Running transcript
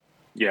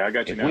Yeah, I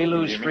got you If now. we Can you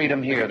lose hear me?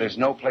 freedom here, there's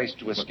no place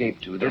to escape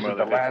to. This is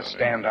the last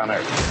stand on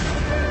Earth.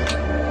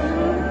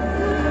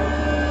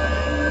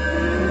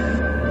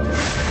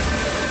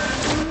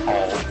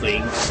 All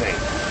Things Sane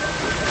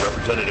with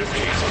Representative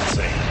Jason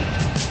Sane.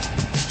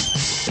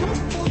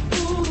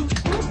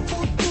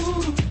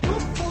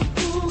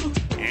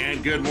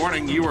 And good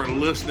morning. You are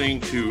listening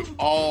to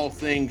All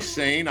Things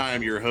Sane. I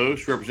am your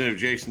host, Representative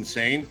Jason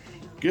Sane.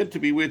 Good to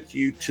be with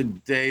you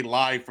today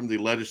live from the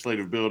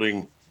Legislative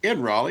Building in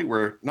Raleigh,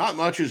 where not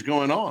much is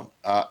going on,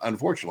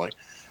 unfortunately.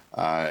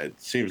 It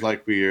seems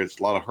like it's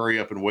a lot of hurry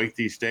up and wait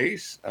these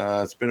days.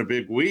 It's been a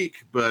big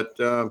week, but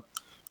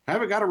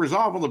haven't got a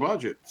resolve on the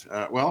budget.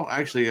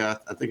 Actually, I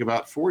think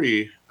about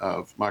 40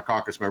 of my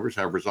caucus members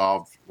have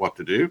resolved what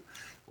to do,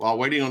 while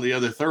waiting on the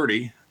other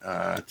 30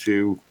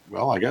 to,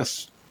 I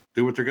guess,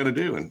 do what they're going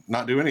to do and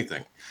not do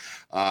anything.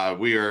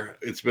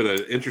 It's been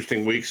an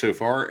interesting week so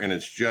far, and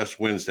it's just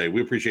Wednesday.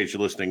 We appreciate you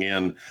listening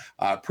in.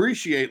 I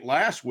appreciate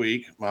last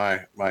week,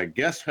 my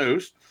guest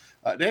host,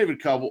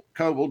 David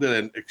Coble did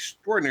an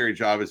extraordinary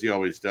job, as he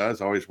always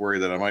does. I always worry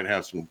that I might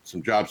have some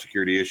job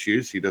security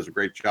issues. He does a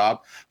great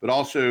job. But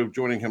also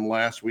joining him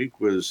last week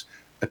was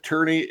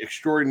attorney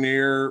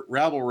extraordinaire,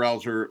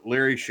 rabble-rouser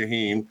Larry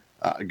Shaheen,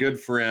 a good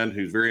friend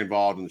who's very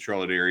involved in the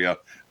Charlotte area,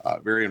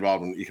 very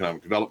involved in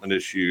economic development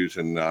issues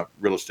and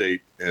real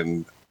estate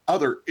and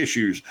other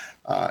issues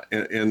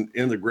in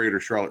the greater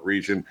Charlotte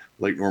region,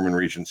 Lake Norman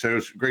region. So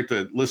it's great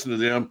to listen to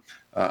them.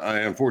 I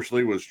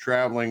unfortunately was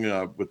traveling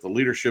with the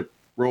leadership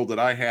role that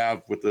I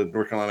have with the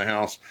North Carolina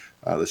House.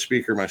 The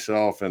speaker,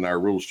 myself, and our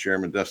rules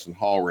chairman, Dustin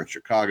Hall, were in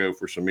Chicago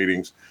for some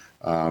meetings,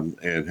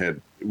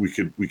 and we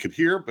could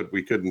hear, but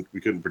we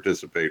couldn't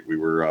participate. We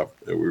were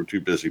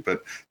too busy,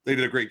 but they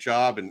did a great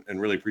job,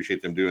 and really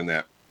appreciate them doing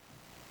that.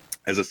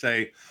 As I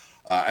say,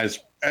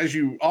 as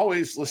you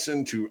always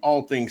listen to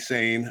All Things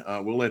Sane,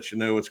 we'll let you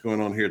know what's going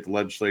on here at the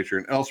legislature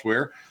and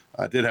elsewhere.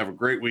 I did have a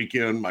great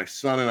weekend. My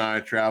son and I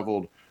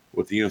traveled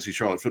with the UNC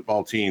Charlotte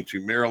football team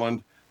to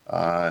Maryland,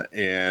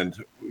 and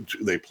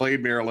they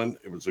played Maryland.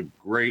 It was a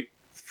great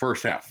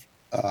first half.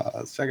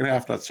 Second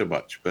half, not so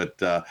much, but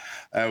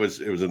it was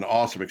an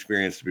awesome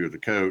experience to be with the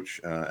coach.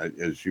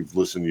 As you've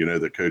listened, you know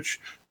that Coach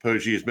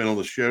Poggi has been on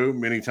the show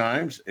many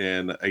times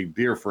and a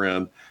dear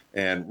friend,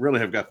 and really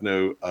have got to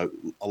know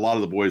a lot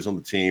of the boys on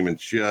the team, and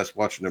just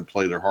watching them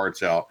play their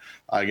hearts out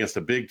against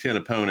a Big Ten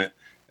opponent.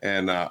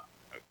 And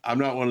I'm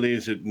not one of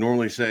these that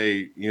normally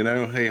say,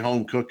 hey,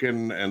 home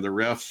cooking and the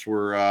refs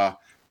were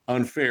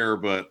unfair,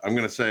 but I'm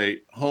going to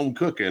say home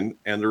cooking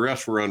and the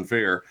refs were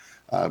unfair.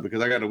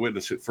 Because I got to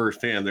witness it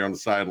firsthand there on the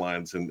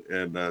sidelines, and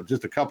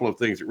just a couple of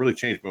things that really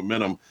changed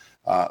momentum.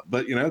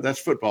 But, that's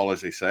football, as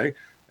they say.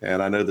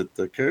 And I know that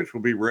the coach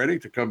will be ready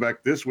to come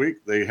back this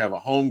week. They have a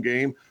home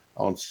game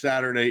on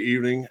Saturday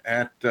evening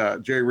at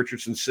Jerry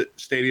Richardson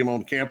Stadium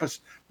on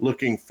campus.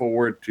 Looking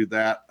forward to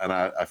that, and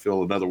I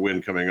feel another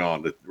win coming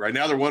on. Right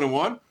now they're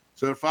 1-1,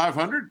 so at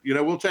 500,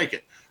 we'll take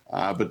it.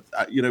 But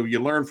you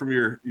learn from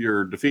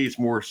your defeats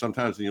more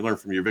sometimes than you learn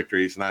from your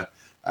victories, and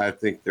I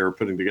think they're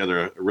putting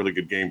together a really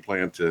good game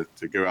plan to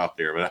go out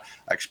there. But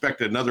I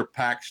expect another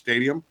packed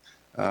stadium.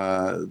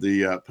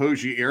 The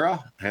Poggi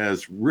era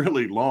has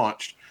really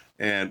launched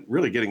and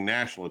really getting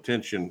national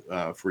attention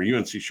for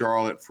UNC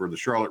Charlotte, for the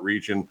Charlotte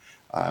region.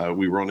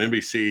 We were on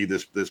NBC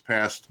this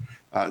past,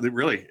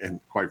 really, and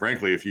quite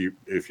frankly, if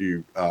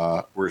you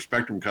were a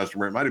Spectrum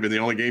customer, it might have been the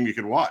only game you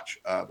could watch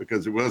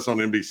because it was on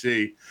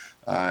NBC,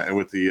 and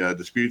with the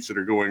disputes that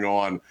are going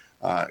on,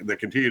 that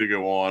continue to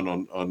go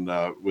on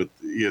with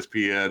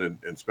ESPN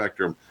and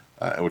Spectrum,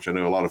 which I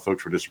know a lot of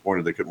folks were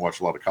disappointed they couldn't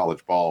watch a lot of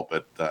college ball.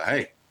 But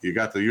hey, you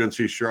got the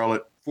UNC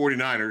Charlotte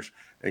 49ers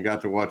and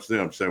got to watch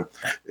them. So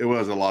it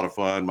was a lot of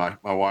fun. My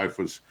wife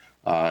was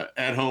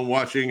at home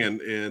watching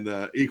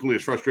and equally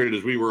as frustrated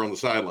as we were on the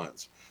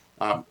sidelines.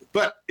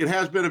 But it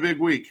has been a big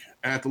week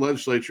at the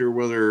legislature,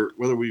 whether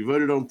we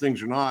voted on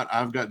things or not.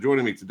 I've got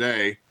joining me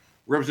today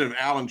Representative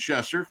Alan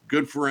Chester,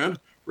 good friend.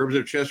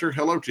 Representative Chester,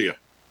 hello to you.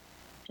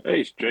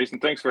 Hey, Jason,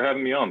 thanks for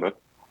having me on, bud.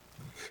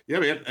 Yeah,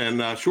 man.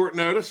 And short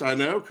notice, I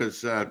know,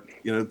 because,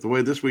 the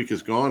way this week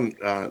has gone,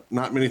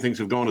 not many things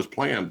have gone as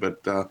planned.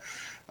 But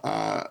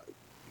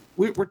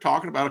we're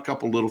talking about a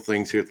couple little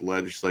things here at the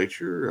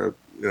legislature,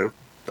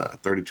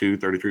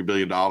 $33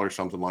 billion,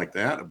 something like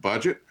that, a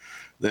budget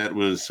that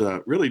was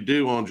really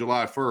due on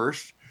July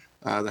 1st.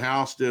 The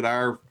House did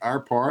our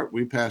part.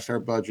 We passed our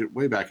budget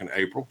way back in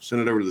April,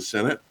 sent it over to the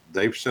Senate.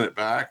 They've sent it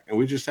back, and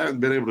we just haven't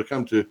been able to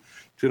come to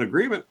an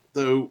agreement,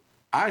 though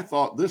I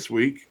thought this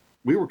week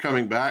we were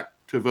coming back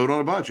to vote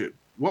on a budget.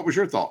 What was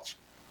your thoughts?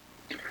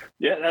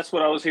 Yeah, that's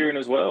what I was hearing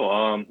as well.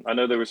 I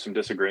know there was some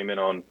disagreement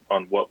on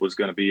what was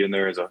going to be in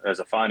there as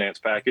a finance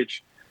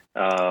package,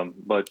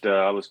 but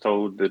I was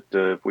told that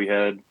if we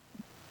had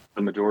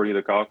the majority of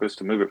the caucus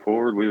to move it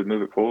forward, we would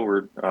move it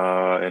forward,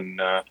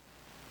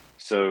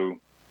 so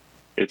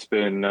it's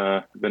been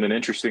an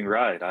interesting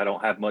ride. I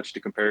don't have much to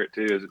compare it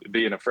to as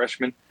being a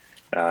freshman.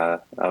 I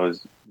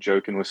was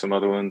joking with some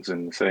other ones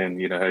and saying,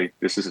 hey,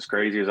 this is as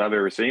crazy as I've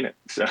ever seen it.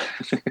 So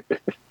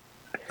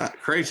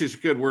Crazy is a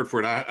good word for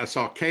it. I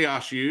saw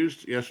chaos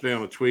used yesterday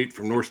on a tweet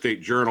from North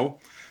State Journal.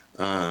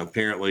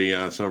 Apparently,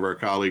 some of our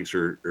colleagues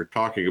are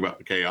talking about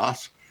the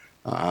chaos.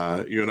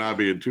 You and I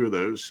being two of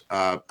those.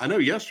 I know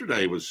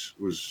yesterday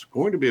was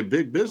going to be a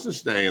big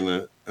business day in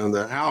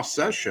the House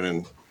session,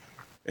 and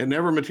it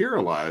never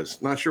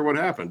materialized. Not sure what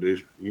happened.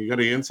 You got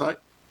any insight?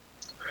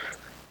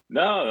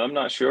 No, I'm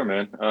not sure,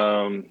 man.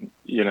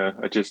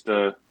 I just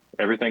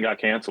everything got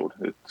canceled.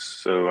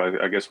 So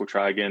I guess we'll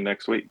try again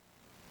next week.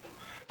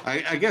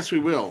 I guess we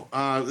will.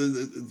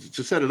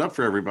 To set it up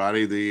for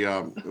everybody,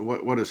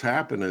 what has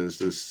happened is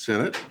the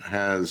Senate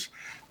has,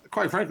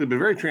 quite frankly, been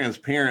very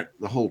transparent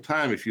the whole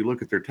time. If you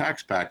look at their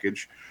tax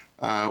package,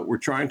 we're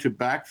trying to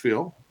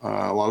backfill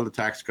a lot of the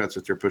tax cuts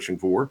that they're pushing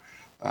for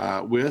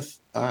with,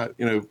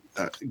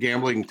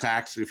 gambling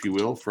tax, if you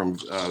will, from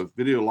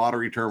video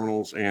lottery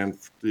terminals and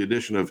the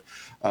addition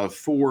of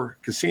 4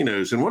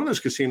 casinos. And one of those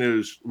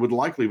casinos would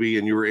likely be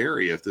in your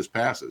area if this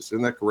passes.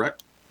 Isn't that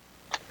correct?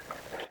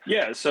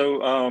 Yeah.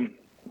 So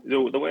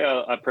the way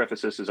I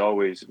preface this is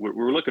always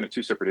we're looking at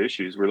 2 separate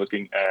issues. We're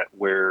looking at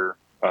where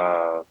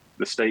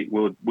the state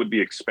would be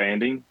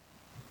expanding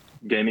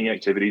gaming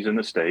activities in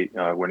the state.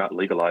 We're not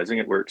legalizing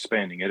it. We're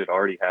expanding it. It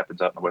already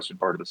happens out in the western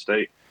part of the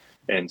state.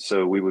 And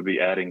so we would be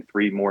adding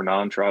 3 more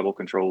non-tribal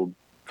controlled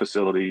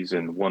facilities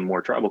and 1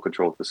 more tribal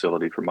controlled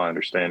facility, from my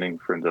understanding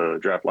from the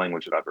draft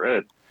language that I've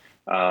read.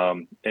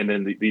 And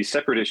then the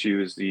separate issue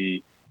is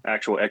the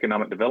actual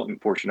economic development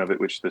portion of it,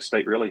 which the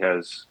state really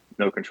has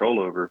no control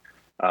over.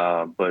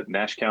 But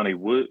Nash County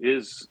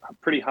is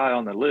pretty high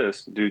on the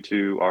list due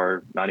to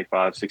our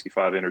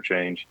 95-65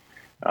 interchange.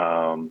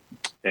 And,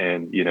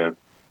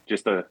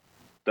 just the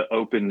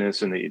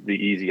openness and the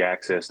easy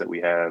access that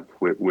we have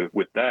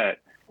with that.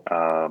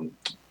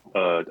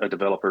 A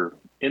developer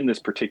in this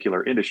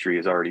particular industry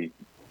has already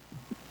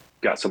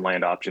got some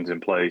land options in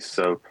place.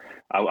 So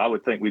I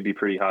would think we'd be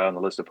pretty high on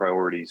the list of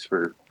priorities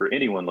for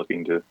anyone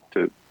looking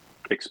to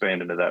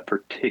expand into that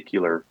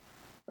particular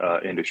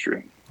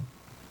industry.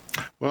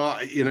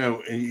 Well,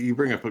 you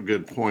bring up a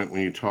good point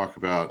when you talk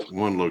about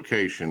one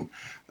location,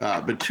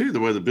 but 2, the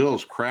way the bill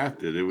is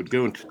crafted, it would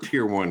go into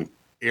tier 1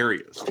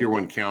 areas, tier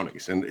 1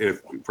 counties. And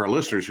if for our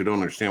listeners who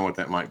don't understand what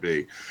that might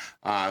be,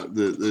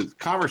 the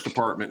Commerce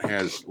Department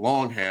has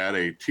long had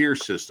a tier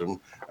system,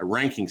 a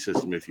ranking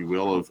system, if you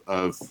will,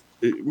 of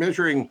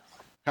measuring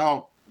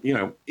how,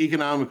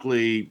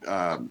 economically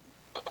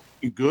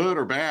good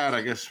or bad,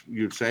 I guess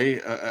you'd say,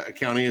 a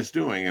county is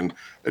doing. And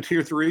a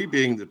tier 3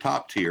 being the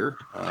top tier.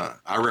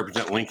 I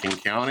represent Lincoln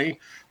County.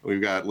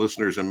 We've got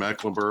listeners in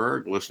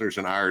Mecklenburg, listeners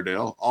in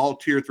Iredell, all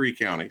tier 3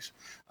 counties.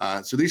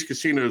 So these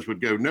casinos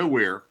would go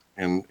nowhere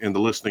in the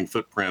listening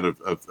footprint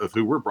of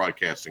who we're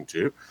broadcasting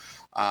to.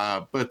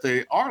 But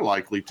they are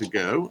likely to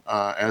go,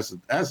 as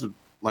the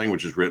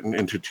language is written,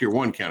 into tier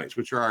 1 counties,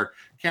 which are our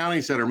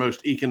counties that are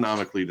most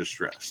economically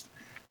distressed.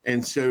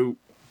 And so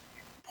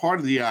part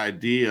of the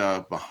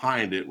idea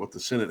behind it, what the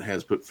Senate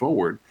has put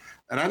forward,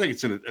 and I think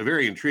it's a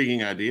very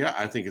intriguing idea.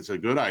 I think it's a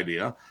good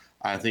idea.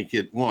 I think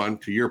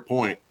to your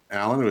point,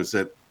 Alan, was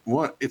that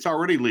it's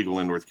already legal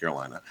in North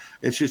Carolina.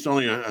 It's just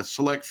only a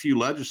select few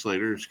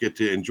legislators get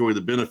to enjoy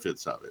the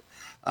benefits of it.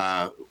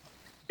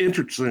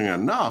 Interestingly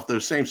enough,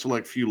 those same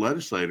select few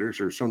legislators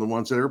are some of the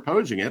ones that are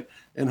opposing it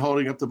and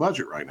holding up the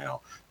budget right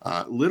now,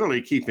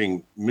 literally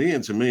keeping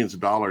millions and millions of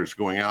dollars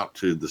going out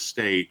to the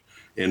state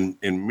in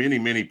many,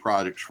 many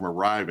projects from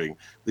arriving.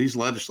 These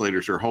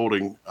legislators are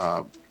holding,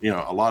 a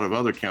lot of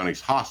other counties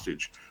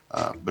hostage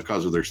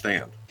because of their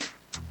stand.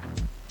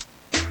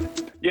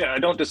 Yeah, I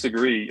don't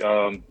disagree.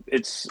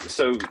 It's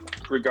so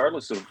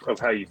regardless of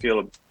how you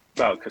feel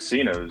about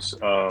casinos,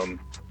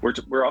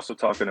 we're also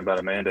talking about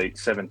a mandate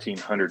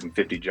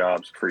 1,750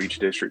 jobs for each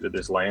district that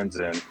this lands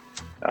in,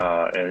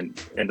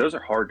 and those are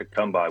hard to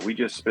come by. We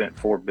just spent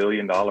 $4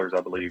 billion,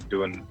 I believe,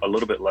 doing a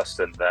little bit less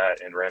than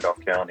that in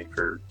Randolph County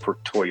for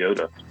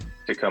Toyota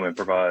to come and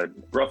provide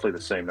roughly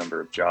the same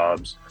number of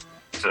jobs.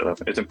 So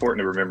it's important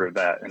to remember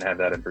that and have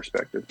that in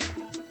perspective.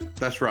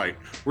 That's right.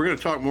 We're going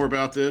to talk more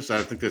about this.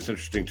 I think that's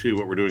interesting, too,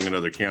 what we're doing in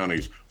other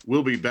counties.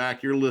 We'll be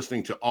back. You're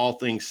listening to All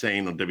Things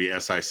Sane on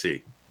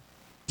WSIC.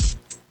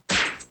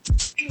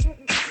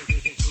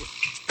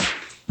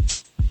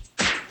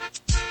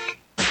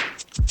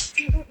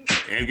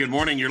 And good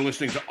morning. You're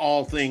listening to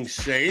All Things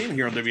Sane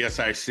here on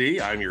WSIC.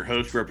 I'm your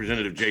host,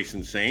 Representative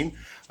Jason Sane,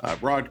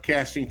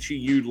 broadcasting to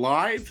you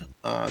live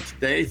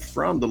today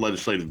from the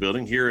Legislative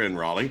Building here in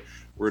Raleigh,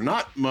 where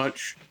not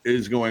much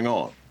is going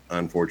on.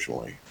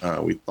 Unfortunately,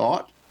 we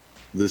thought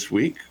this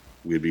week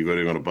we'd be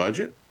voting on a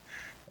budget.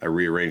 I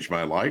rearranged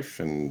my life,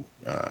 and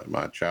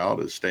my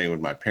child is staying with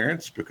my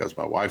parents because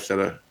my wife's at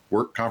a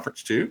work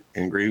conference too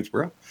in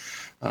Greensboro.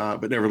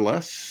 But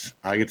nevertheless,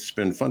 I get to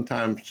spend fun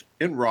times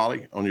in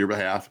Raleigh on your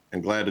behalf,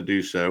 and glad to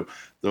do so,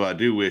 though I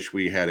do wish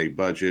we had a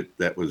budget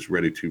that was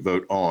ready to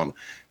vote on.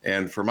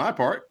 And for my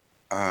part,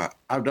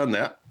 I've done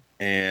that.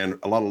 And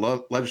a lot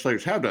of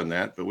legislators have done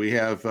that, but we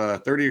have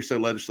 30 or so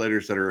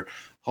legislators that are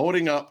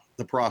holding up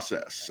the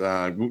process.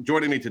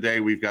 Joining me today,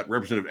 we've got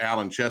Representative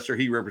Alan Chester.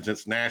 He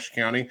represents Nash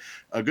County,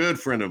 a good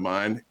friend of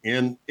mine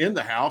in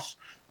the House.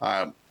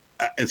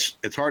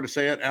 It's hard to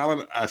say it,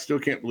 Alan. I still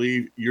can't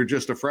believe you're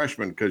just a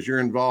freshman because you're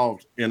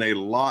involved in a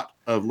lot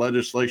of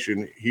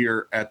legislation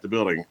here at the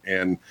building,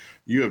 and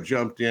you have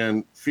jumped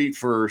in feet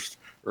first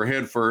or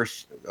head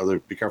first. Although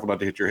be careful not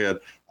to hit your head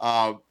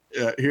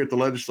here at the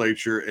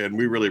legislature, and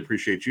we really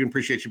appreciate you and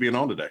appreciate you being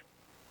on today.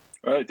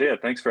 All right, yeah.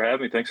 Thanks for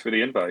having me. Thanks for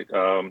the invite.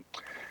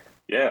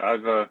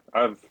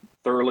 I've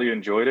thoroughly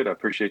enjoyed it. I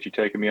appreciate you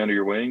taking me under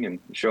your wing and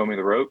showing me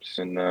the ropes,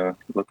 and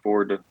look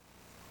forward to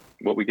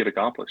what we get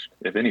accomplished,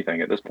 if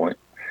anything, at this point.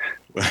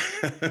 Well,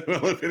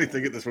 if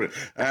anything at this point,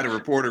 I had a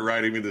reporter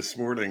writing me this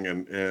morning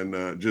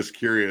and just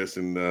curious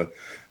and,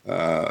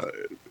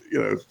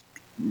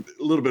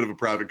 a little bit of a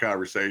private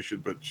conversation,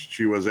 but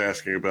she was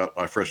asking about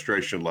my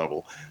frustration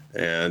level.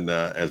 And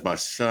as my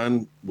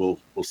son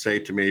will say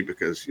to me,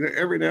 because,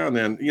 every now and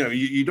then,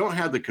 you don't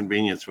have the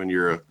convenience when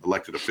you're an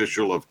elected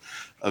official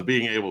of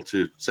being able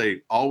to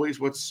say always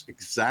what's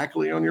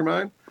exactly on your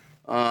mind.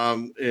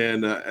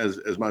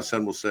 As my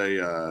son will say,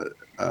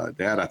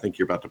 Dad, I think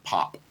you're about to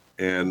pop.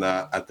 And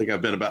I think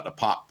I've been about to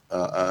pop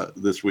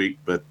this week.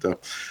 But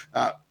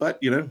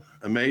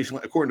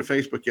amazingly, according to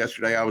Facebook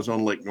yesterday, I was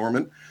on Lake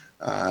Norman,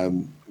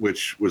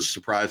 which was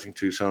surprising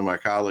to some of my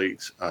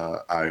colleagues.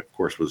 I, of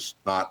course, was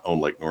not on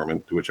Lake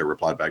Norman, to which I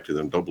replied back to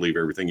them, don't believe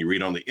everything you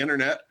read on the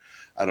internet.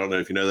 I don't know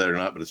if you know that or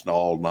not, but it's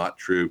all not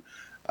true.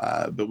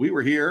 But we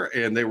were here,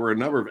 and there were a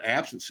number of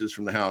absences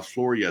from the House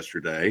floor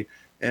yesterday.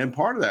 And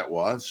part of that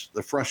was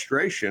the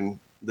frustration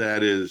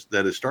that is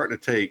starting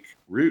to take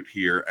root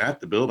here at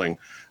the building.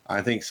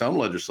 I think some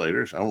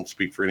legislators, I won't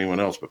speak for anyone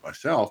else but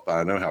myself, but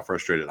I know how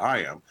frustrated I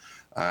am.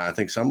 I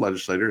think some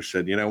legislators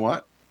said, you know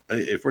what,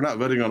 if we're not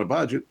voting on a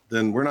budget,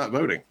 then we're not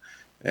voting.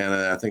 And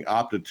I think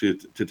opted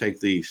to take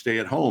the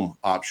stay-at-home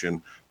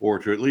option, or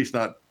to at least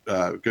not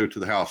go to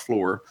the House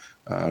floor.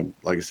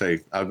 Like I say,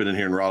 I've been in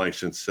here in Raleigh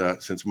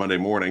since Monday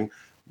morning,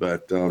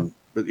 but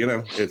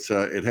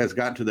it has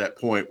gotten to that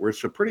point where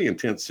it's a pretty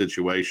intense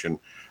situation,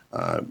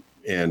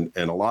 and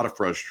a lot of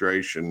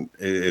frustration.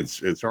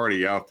 It's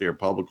already out there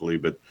publicly,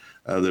 but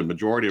the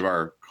majority of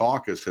our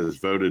caucus has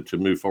voted to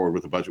move forward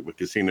with a budget with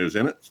casinos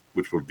in it,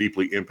 which will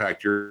deeply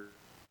impact your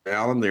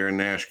Allen there in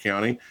Nash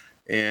County,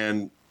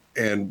 and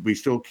we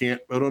still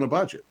can't vote on a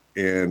budget.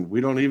 And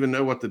we don't even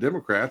know what the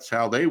Democrats,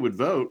 how they would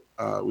vote.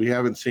 We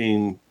haven't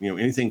seen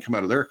anything come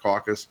out of their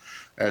caucus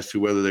as to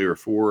whether they were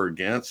for or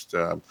against.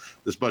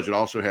 This budget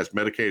also has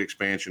Medicaid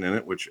expansion in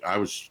it, which I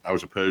was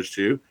opposed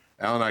to.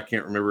 Alan, I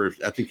can't remember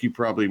I think you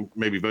probably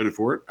maybe voted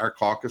for it. Our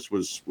caucus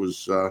was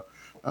saw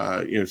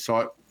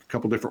it a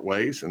couple different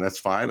ways, and that's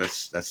fine.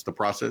 That's the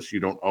process. You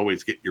don't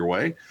always get your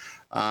way,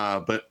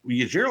 but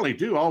you generally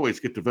do always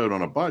get to vote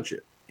on a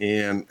budget.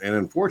 And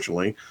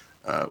unfortunately,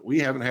 we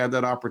haven't had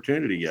that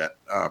opportunity yet.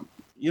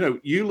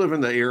 You live in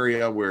the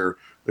area where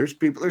there's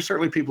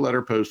certainly people that are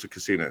opposed to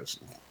casinos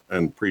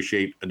and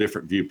appreciate a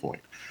different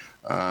viewpoint.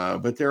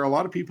 But there are a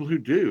lot of people who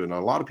do, and a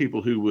lot of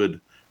people who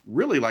would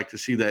really like to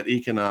see that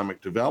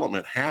economic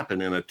development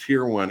happen in a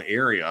tier 1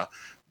 area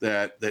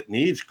that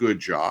needs good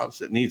jobs,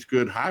 that needs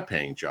good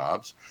high-paying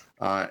jobs,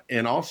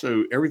 and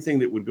also everything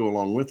that would go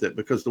along with it.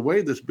 Because the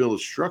way this bill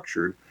is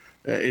structured,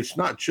 it's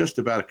not just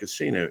about a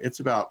casino.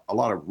 It's about a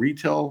lot of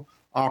retail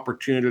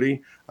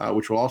opportunity,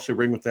 which will also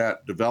bring with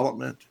that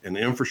development and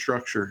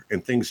infrastructure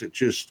and things that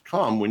just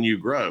come when you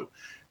grow.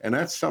 And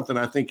that's something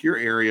I think your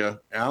area,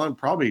 Alan,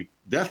 probably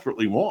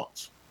desperately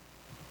wants.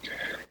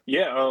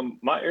 Yeah,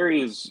 my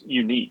area is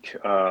unique.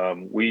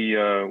 We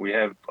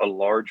have a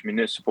large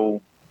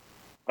municipal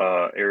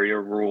area,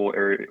 rural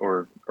area,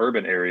 or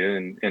urban area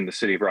in the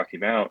city of Rocky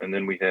Mount, and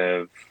then we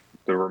have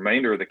the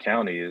remainder of the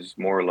county is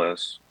more or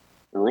less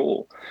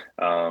rural,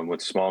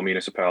 with small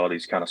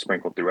municipalities kind of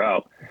sprinkled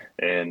throughout.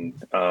 And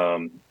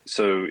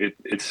so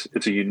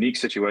it's a unique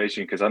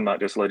situation because I'm not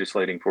just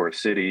legislating for a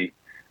city,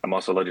 I'm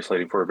also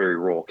legislating for a very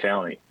rural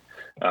county.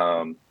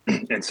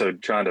 And so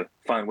trying to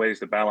find ways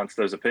to balance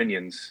those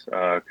opinions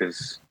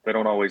because they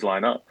don't always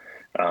line up.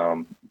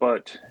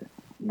 But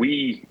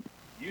we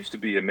used to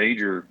be a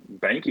major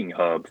banking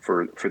hub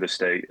for the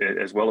state,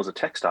 as well as a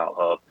textile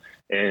hub.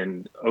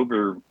 And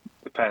over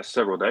the past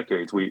several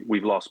decades,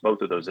 we've lost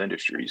both of those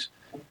industries.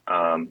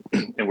 And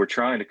we're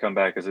trying to come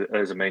back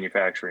as a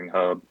manufacturing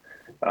hub,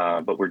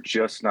 but we're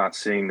just not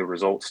seeing the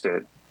results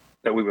that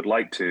we would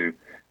like to.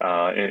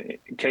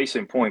 Case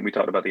in point, we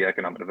talked about the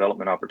economic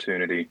development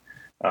opportunity.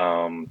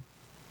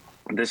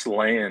 This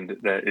land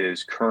that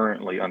is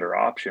currently under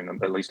option,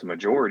 at least a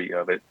majority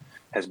of it,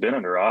 has been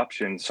under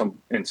option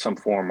in some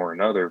form or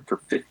another for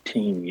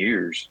 15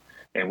 years,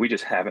 and we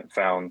just haven't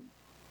found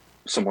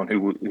someone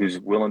who's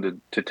willing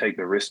to take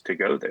the risk to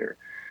go there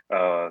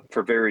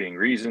for varying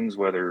reasons.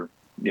 Whether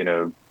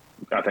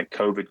I think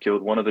COVID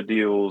killed one of the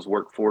deals,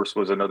 workforce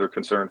was another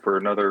concern for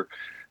another.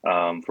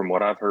 From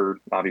what I've heard,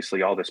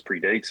 obviously all this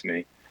predates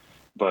me,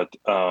 but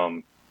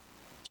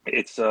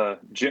it's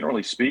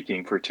generally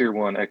speaking for tier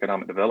 1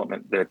 economic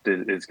development that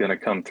is going to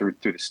come through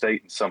the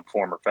state in some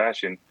form or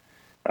fashion.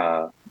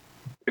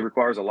 it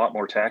requires a lot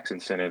more tax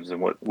incentives than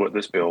what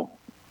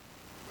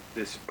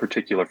this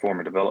particular form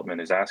of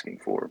development is asking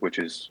for, which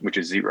is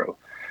zero.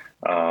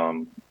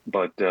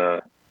 But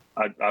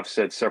I've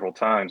said several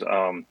times,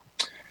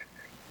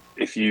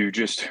 if you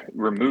just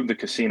remove the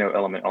casino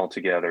element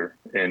altogether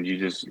and you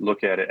just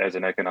look at it as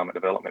an economic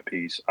development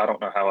piece, I don't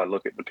know how I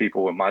look at the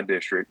people in my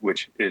district,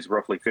 which is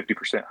roughly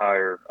 50%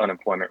 higher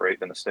unemployment rate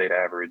than the state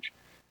average.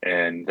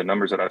 And the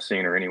numbers that I've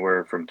seen are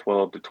anywhere from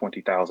 $12,000 to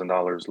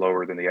 $20,000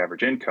 lower than the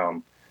average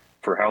income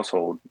for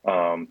household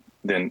than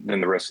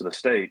the rest of the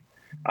state.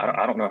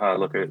 I don't know how I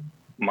look at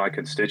my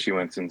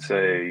constituents and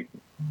say,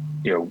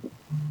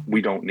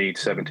 we don't need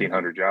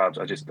 1,700 jobs.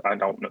 I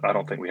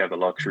don't think we have the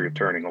luxury of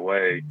turning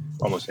away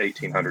almost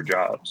 1,800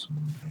 jobs.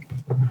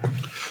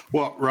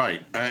 Well,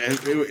 right.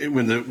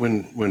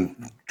 When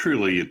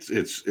truly it's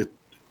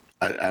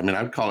I mean,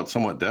 I'd call it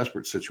somewhat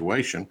desperate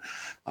situation.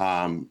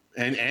 And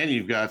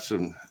you've got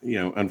some,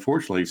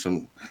 unfortunately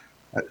some,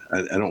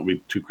 I don't want to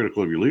be too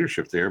critical of your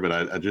leadership there, but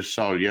I just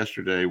saw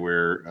yesterday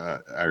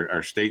where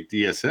our state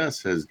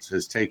DSS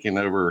has taken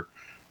over.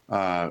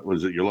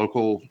 Was it your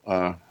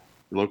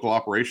local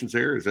operations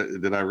there?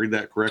 Did I read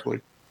that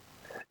correctly?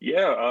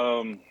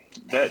 Yeah.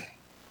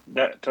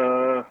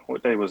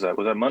 What day was that?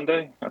 Was that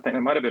Monday? I think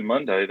it might have been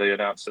Monday. They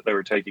announced that they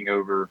were taking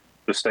over.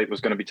 The state was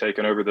going to be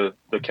taking over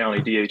the county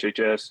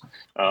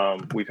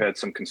DHHS. We've had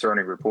some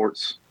concerning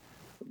reports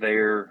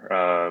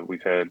there.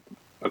 We've had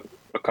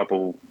a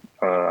couple.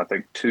 I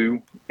think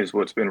 2 is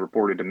what's been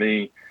reported to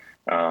me.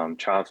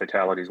 Child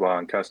fatalities while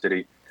in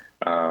custody.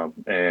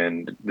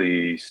 And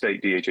the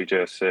state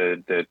DHHS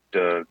said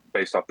that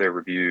based off their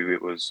review,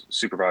 it was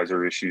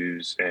supervisor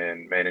issues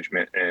and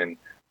management and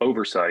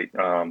oversight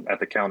at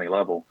the county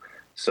level.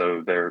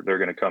 So they're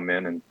going to come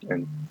in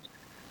and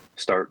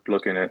start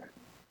looking at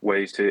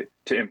ways to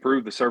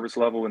improve the service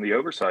level and the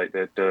oversight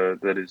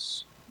that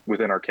is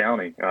within our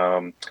county.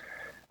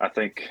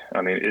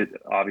 I mean,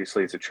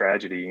 obviously it's a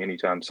tragedy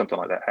anytime something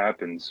like that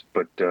happens,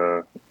 but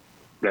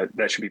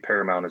that should be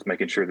paramount, is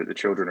making sure that the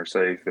children are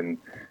safe, and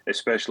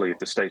especially if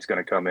the state's going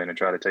to come in and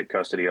try to take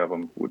custody of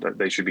them,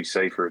 they should be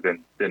safer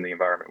than the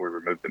environment we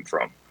removed them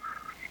from.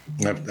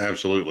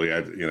 Absolutely.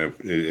 As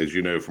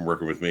you know from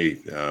working with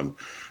me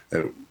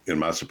in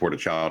my support of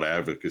child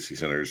advocacy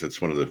centers, it's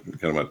one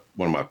of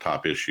my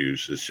top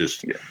issues. Is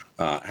just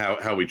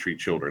how we treat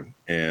children,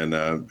 and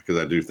because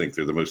I do think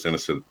they're the most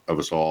innocent of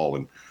us all,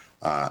 and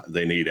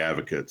they need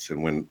advocates.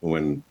 And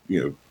when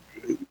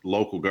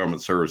local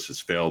government services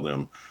fail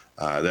them,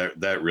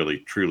 that really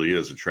truly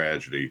is a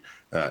tragedy.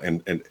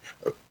 And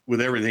with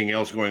everything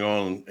else going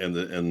on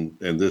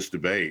in this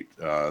debate,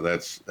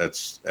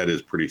 that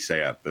is pretty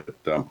sad. But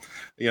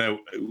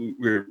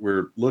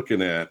we're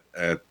looking at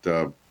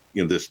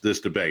this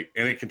debate,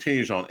 and it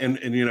continues on. And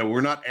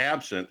we're not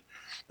absent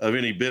of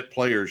any bit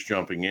players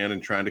jumping in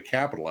and trying to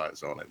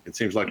capitalize on it. It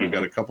seems like we've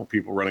got a couple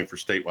people running for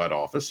statewide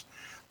office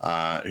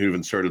who've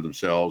inserted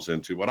themselves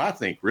into what I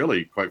think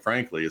really, quite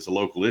frankly, is a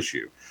local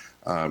issue.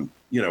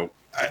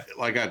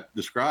 Like I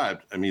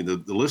described, I mean,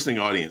 the listening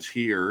audience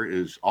here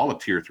is all a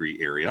tier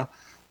 3 area.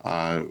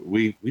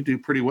 We do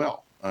pretty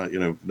well.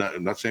 I'm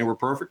not saying we're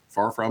perfect,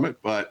 far from it,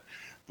 but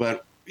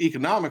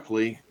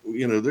economically,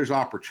 there's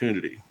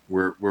opportunity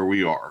where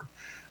we are.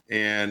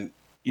 And,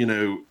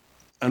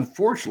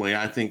 unfortunately,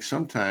 I think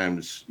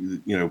sometimes,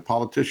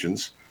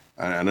 politicians,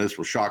 I know this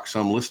will shock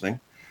some listening,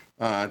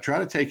 try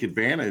to take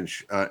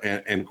advantage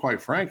and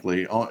quite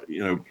frankly,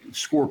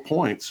 score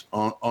points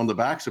on the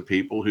backs of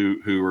people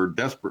who are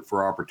desperate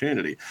for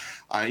opportunity.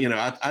 I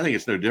think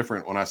it's no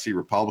different when I see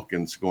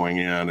Republicans going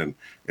in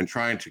and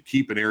trying to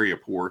keep an area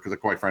poor, because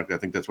quite frankly, I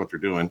think that's what they're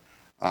doing,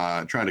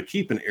 trying to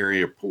keep an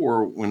area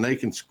poor when they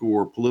can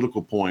score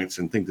political points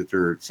and think that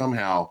they're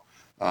somehow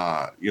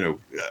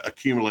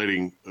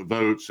accumulating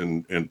votes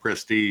and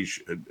prestige,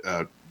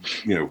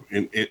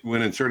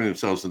 when inserting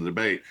themselves in the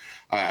debate.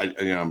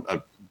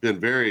 I've been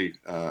very,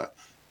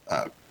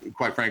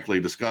 quite frankly,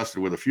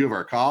 disgusted with a few of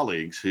our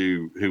colleagues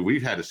who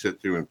we've had to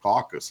sit through in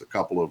caucus a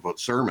couple of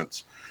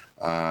sermons,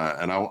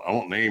 and I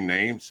won't name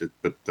names,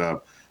 but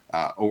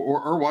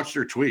or watch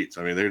their tweets.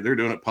 I mean, they're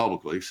doing it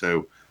publicly,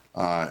 so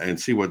and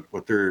see what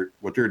they're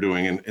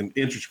doing. And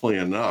interestingly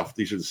enough,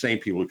 these are the same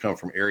people who come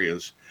from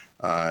areas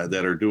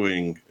that are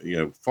doing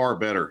far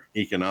better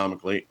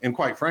economically, and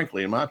quite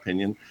frankly, in my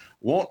opinion,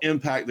 won't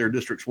impact their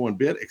districts one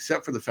bit,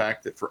 except for the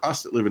fact that for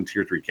us that live in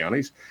tier 3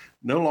 counties,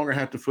 no longer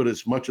have to foot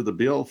as much of the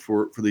bill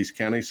for these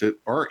counties that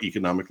are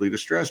economically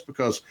distressed,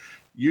 because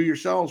you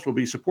yourselves will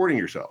be supporting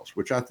yourselves,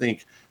 which I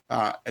think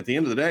at the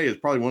end of the day is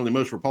probably one of the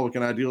most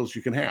Republican ideals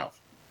you can have.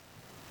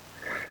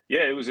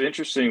 Yeah, it was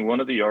interesting. One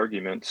of the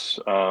arguments,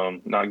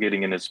 not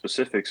getting into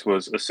specifics,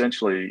 was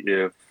essentially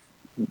if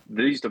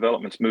these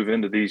developments move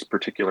into these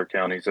particular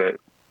counties that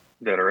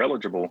are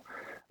eligible,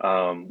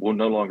 will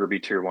no longer be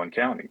tier 1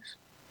 counties.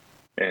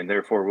 And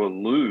therefore we'll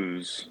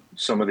lose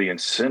some of the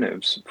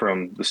incentives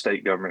from the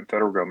state government,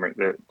 federal government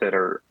that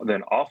are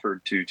then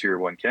offered to tier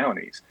 1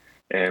 counties.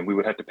 and we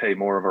would have to pay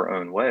more of our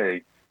own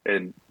way.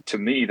 And to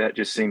me, that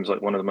just seems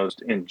like one of the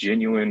most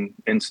ingenuine,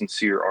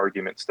 insincere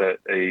arguments that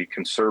a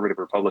conservative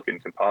Republican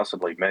can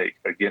possibly make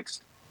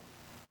against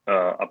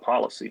a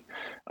policy.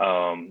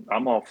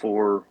 I'm all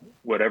for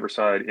whatever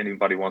side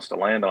anybody wants to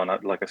land on.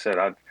 Like I said,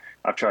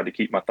 I've tried to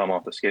keep my thumb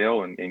off the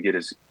scale and get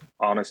as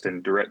honest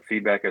and direct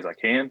feedback as I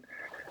can.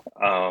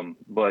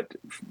 But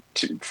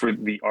for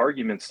the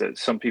arguments that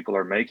some people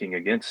are making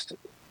against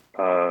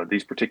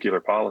these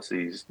particular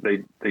policies,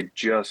 they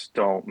just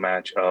don't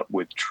match up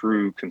with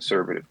true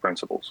conservative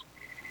principles.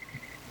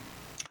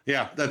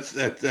 Yeah, that's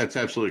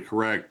absolutely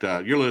correct.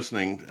 You're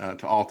listening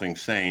to All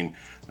Things Sane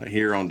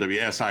here on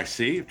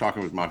WSIC. I'm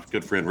talking with my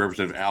good friend,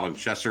 Representative Alan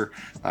Chesser,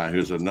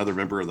 who's another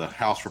member of the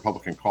House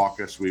Republican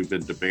Caucus. We've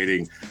been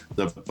debating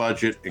the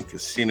budget and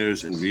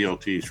casinos and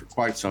VLTs for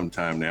quite some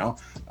time now.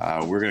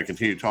 We're going to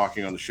continue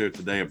talking on the show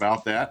today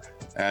about that.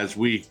 As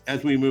we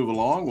move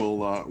along,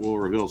 we'll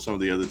reveal some of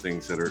the other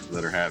things that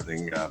are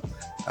happening.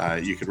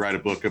 You could write a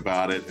book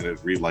about it and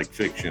it'd read like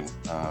fiction.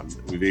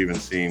 We've even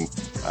seen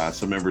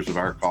some members of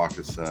our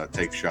caucus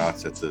take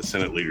shots at the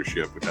Senate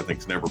leadership, which I think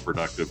is never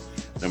productive,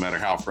 no matter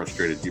how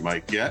frustrated you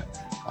might get.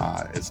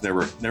 It's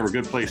never a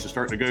good place to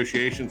start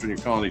negotiations when you're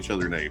calling each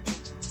other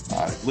names.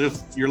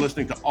 You're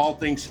listening to All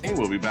Things Sane.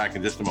 We'll be back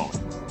in just a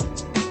moment.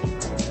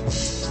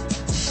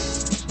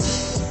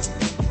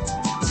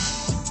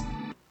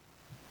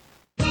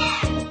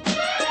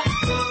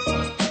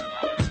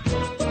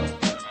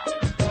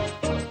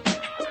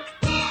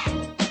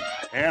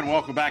 And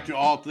welcome back to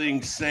All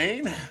Things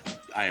Sane.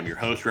 I am your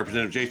host,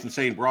 Representative Jason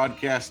Sane,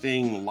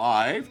 broadcasting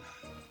live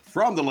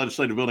from the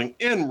Legislative Building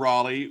in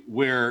Raleigh,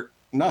 where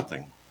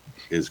nothing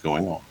is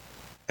going on.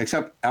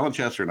 Except Alan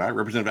Chesser and I,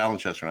 Representative Alan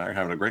Chesser and I, are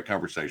having a great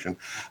conversation.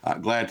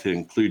 Glad to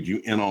include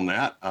you in on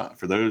that.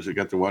 For those that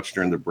got to watch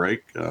during the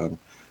break,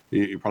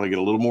 you probably get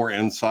a little more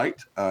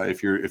insight.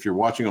 If you're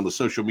watching on the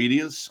social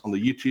medias, on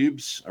the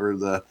YouTubes or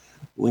the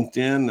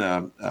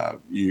LinkedIn,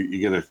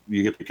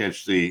 you get to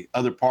catch the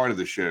other part of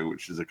the show,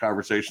 which is a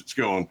conversation that's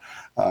going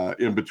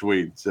in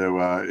between. So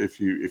if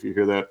you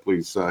hear that,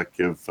 please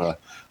give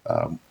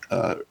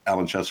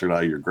Alan Chesser and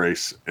I your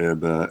grace,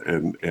 and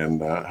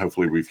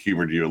hopefully we've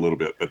humored you a little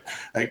bit. But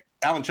hey,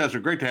 Alan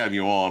Chesser, great to have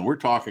you on. We're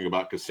talking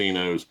about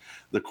casinos.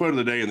 The quote of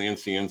the day in the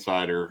NC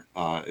Insider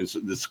is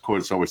this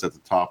quote is always at the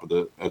top of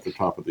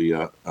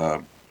the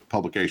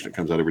publication that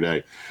comes out every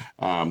day,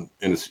 and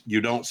it's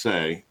 "You don't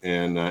say,"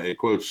 and it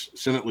quotes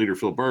Senate Leader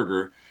Phil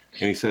Berger,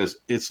 and he says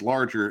it's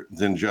larger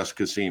than just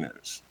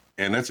casinos,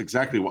 and that's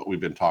exactly what we've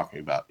been talking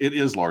about. It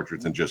is larger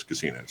than just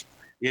casinos.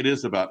 It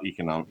is about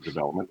economic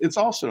development. It's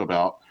also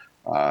about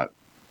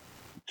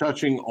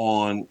touching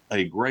on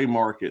a gray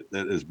market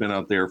that has been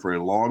out there for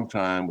a long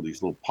time with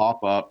these little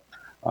pop-up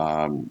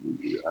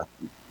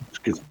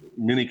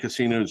mini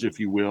casinos, if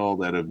you will,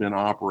 that have been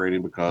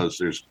operating because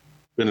there's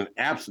been an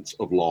absence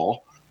of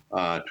law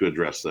to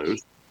address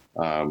those.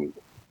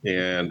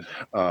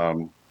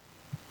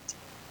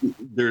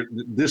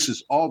 This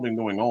has all been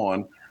going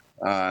on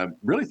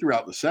really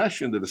throughout the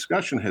session. The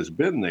discussion has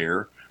been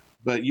there,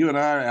 but you and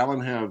I, Alan,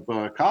 have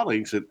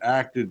colleagues that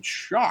acted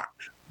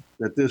shocked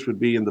that this would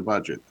be in the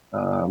budget.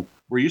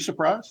 Were you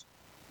surprised?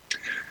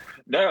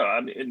 No, I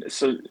mean,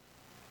 so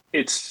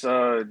it's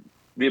the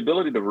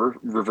ability to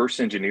reverse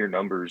engineer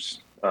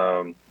numbers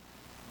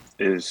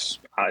is,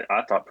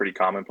 I thought, pretty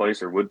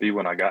commonplace, or would be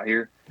when I got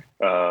here.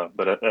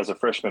 But as a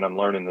freshman, I'm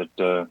learning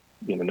that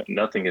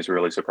nothing is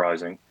really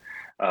surprising.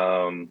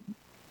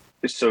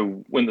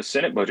 So when the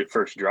Senate budget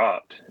first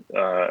dropped,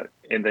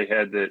 and they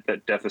had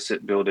that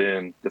deficit built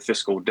in, the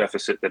fiscal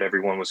deficit that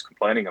everyone was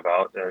complaining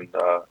about, and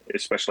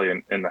especially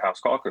in the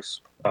House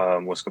caucus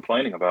was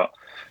complaining about,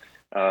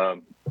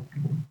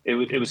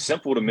 it was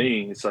simple to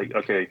me. It's like,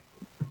 okay,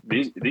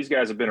 these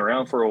guys have been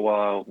around for a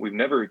while. We've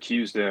never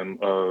accused them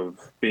of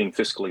being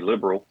fiscally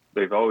liberal.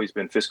 They've always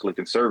been fiscally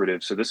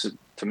conservative. So this is,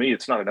 to me,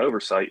 it's not an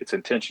oversight. It's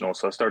intentional.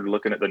 So I started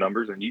looking at the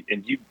numbers, and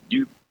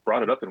you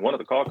brought it up in one of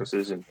the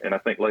caucuses, and I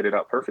think laid it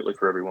out perfectly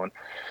for everyone.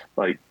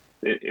 Like,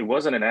 it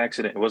wasn't an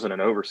accident. It wasn't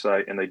an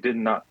oversight. And they did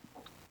not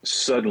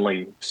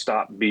suddenly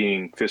stop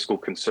being fiscal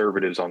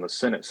conservatives on the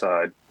Senate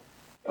side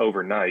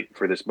overnight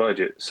for this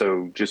budget.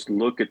 So just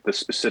look at the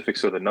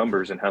specifics of the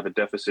numbers and how the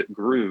deficit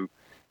grew.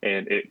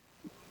 And it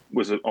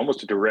was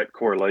almost a direct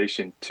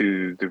correlation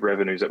to the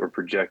revenues that were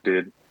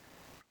projected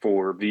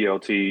for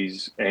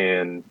VLTs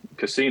and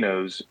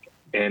casinos.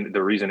 And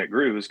the reason it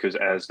grew is because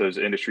as those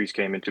industries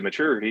came into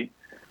maturity,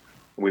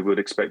 we would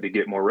expect to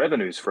get more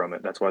revenues from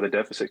it. That's why the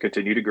deficit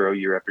continued to grow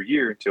year after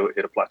year until it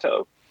hit a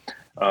plateau.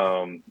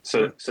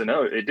 So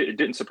no, it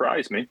didn't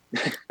surprise me.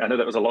 I know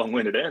that was a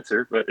long-winded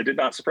answer, but it did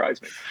not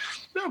surprise me.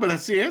 No, but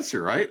that's the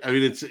answer, right? I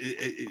mean,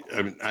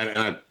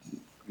 I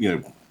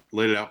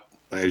laid it out,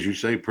 as you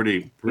say,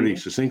 pretty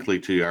succinctly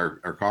to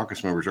our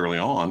caucus members early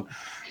on.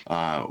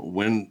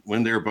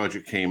 When their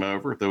budget came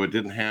over, though it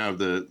didn't have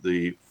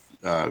the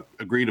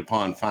agreed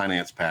upon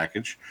finance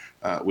package,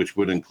 which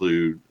would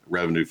include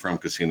revenue from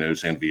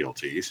casinos and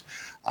VLTs,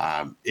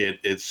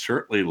 it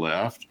certainly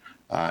left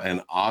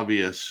an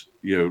obvious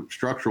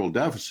structural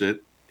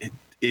deficit.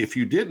 if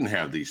you didn't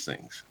have these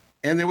things.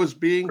 And it was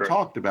being Correct.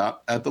 talked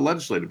about at the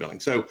legislative building.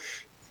 So,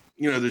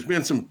 there's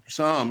been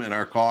some in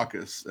our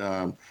caucus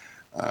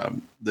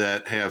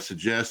that have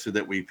suggested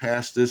that we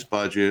pass this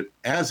budget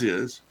as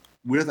is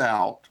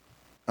without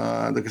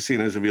the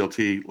casinos and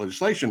VLT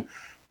legislation.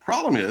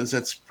 Problem is,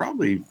 that's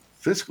probably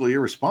fiscally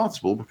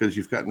irresponsible because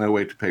you've got no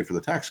way to pay for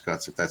the tax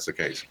cuts if that's the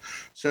case.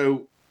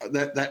 So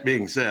that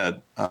being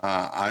said,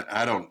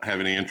 I don't have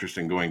any interest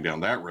in going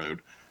down that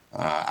road.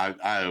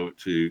 I owe it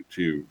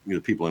to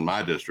people in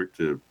my district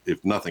to,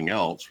 if nothing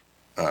else,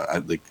 I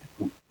think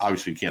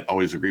obviously you can't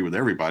always agree with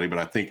everybody, but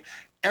I think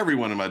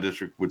everyone in my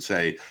district would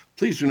say,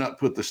 please do not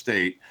put the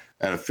state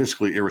at a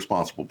fiscally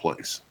irresponsible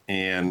place.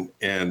 And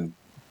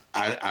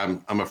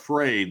I'm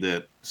afraid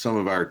that some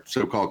of our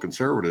so-called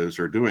conservatives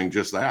are doing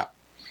just that.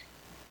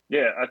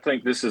 Yeah, I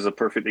think this is a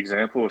perfect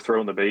example of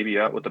throwing the baby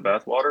out with the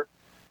bathwater.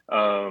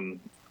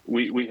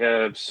 We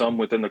have some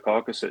within the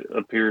caucus that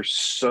appear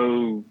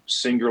so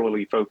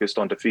singularly focused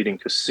on defeating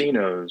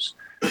casinos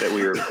that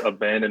we are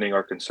abandoning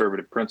our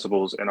conservative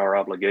principles and our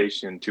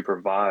obligation to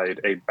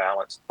provide a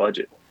balanced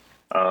budget.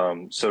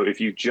 So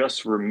if you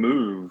just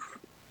remove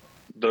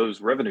those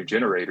revenue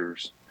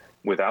generators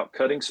without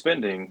cutting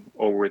spending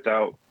or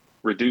without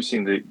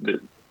reducing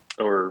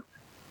or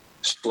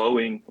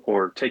slowing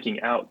or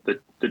taking out the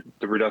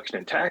reduction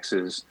in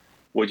taxes,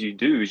 what you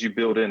do is you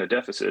build in a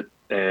deficit.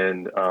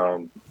 And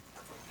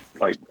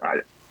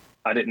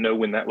I didn't know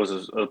when that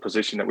was a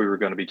position that we were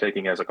going to be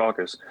taking as a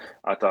caucus.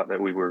 I thought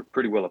that we were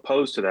pretty well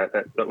opposed to that.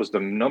 That was the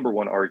number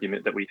one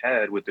argument that we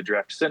had with the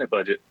draft Senate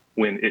budget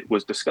when it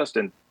was discussed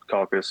in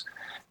caucus,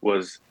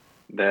 was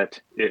that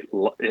it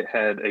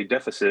had a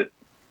deficit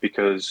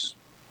because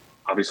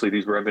obviously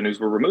these revenues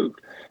were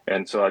removed.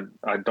 And so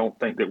I don't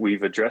think that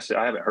we've addressed it.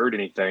 I haven't heard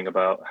anything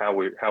about how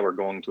we're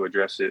going to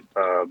address it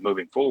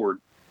moving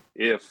forward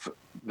if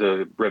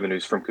the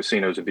revenues from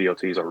casinos and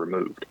VLTs are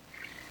removed.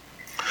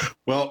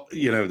 Well,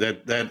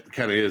 that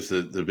kind of is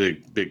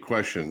the big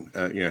question.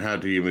 How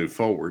do you move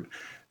forward?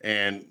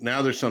 And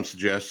now there's some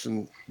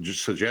suggestions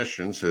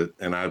that,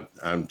 and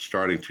I'm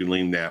starting to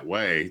lean that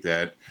way,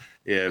 that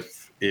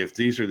if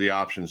these are the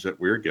options that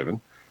we're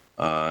given,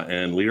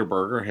 and Leader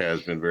Berger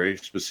has been very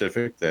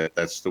specific that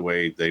that's the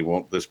way they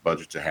want this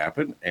budget to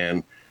happen,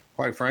 and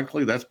quite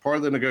frankly, that's part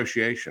of the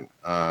negotiation.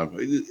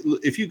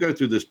 If you go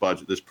through this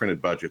budget, this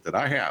printed budget that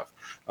I have,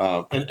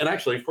 and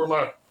actually for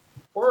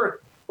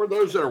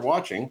those that are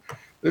watching,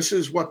 this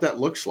is what that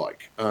looks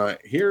like.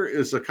 Here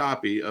is a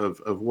copy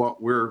of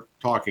what we're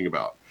talking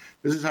about.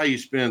 This is how you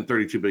spend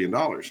 $32 billion.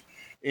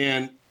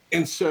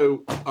 And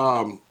so,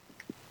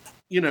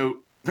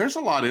 there's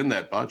a lot in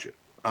that budget.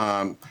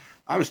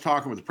 I was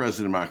talking with the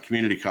president of my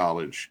community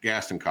college,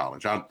 Gaston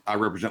College. I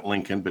represent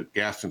Lincoln, but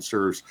Gaston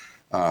serves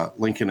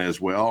Lincoln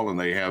as well. And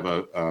they have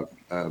a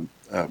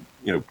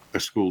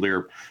school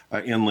there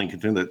in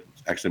Lincolnton that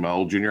actually my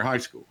old junior high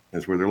school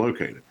is where they're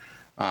located.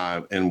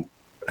 And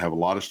have a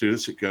lot of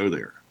students that go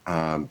there.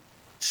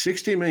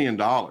 $60 million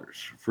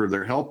for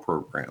their health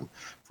program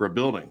for a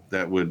building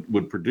that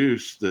would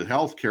produce the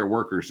healthcare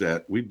workers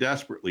that we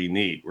desperately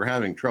need. We're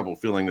having trouble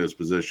filling those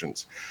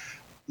positions.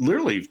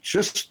 Literally,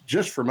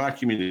 just for my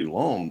community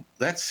alone,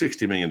 that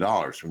 $60 million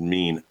would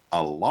mean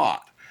a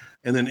lot.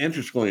 And then,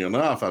 interestingly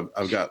enough,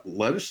 I've got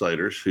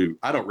legislators who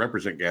I don't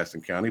represent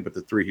Gaston County, but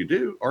the three who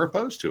do are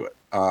opposed to it.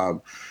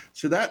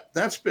 So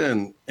that's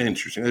been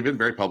interesting. They've been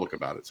very public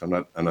about it.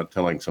 So I'm not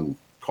telling some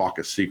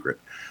caucus secret,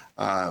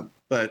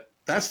 but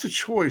that's the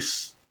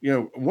choice.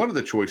 One of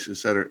the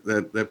choices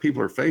that people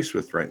are faced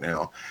with right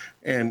now.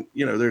 And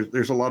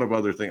there's a lot of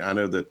other things. I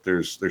know that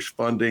there's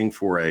funding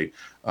for a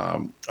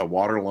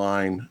water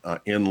line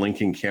in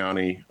Lincoln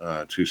County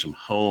to some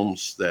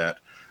homes that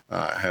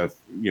have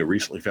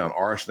recently found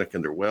arsenic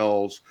in their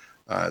wells.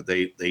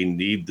 They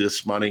need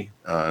this money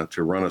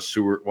to run a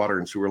water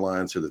and sewer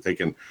line so that they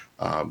can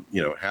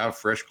have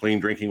fresh,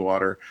 clean drinking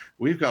water.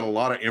 We've got a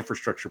lot of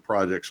infrastructure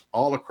projects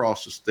all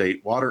across the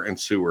state, water and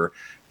sewer,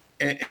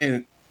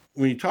 and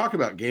when you talk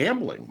about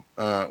gambling,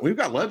 we've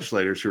got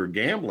legislators who are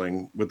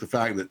gambling with the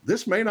fact that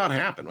this may not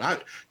happen.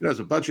 As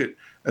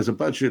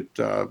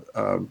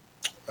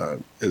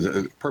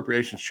an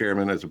appropriations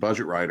chairman, as a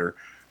budget writer,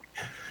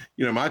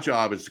 my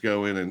job is to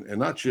go in and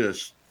not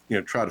just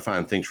try to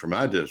find things for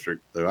my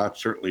district, though I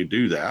certainly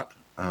do that,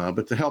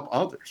 but to help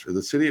others.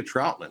 The city of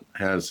Troutman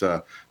has,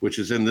 which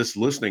is in this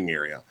listening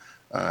area,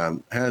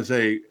 has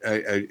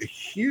a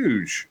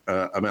huge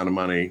amount of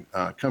money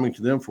coming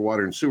to them for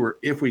water and sewer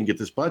if we can get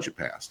this budget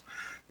passed.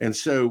 And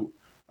so,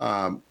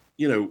 and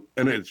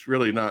it's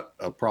really not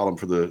a problem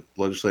for the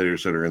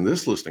legislators that are in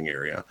this listening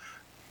area.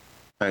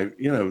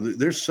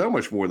 There's so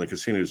much more than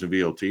casinos and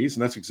VLTs,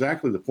 and that's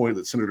exactly the point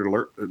that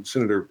Senator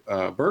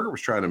Berger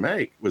was trying to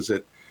make, was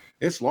that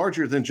it's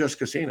larger than just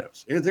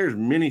casinos. There's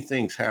many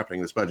things happening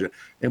in this budget.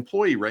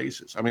 Employee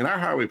raises. I mean, our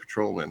highway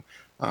patrolmen,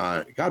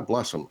 God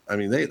bless them. I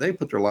mean, they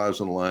put their lives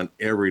on the line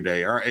every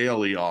day. Our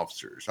ALE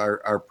officers,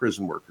 our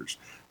prison workers,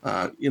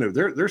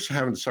 they're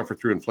having to suffer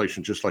through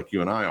inflation just like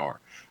you and I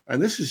are.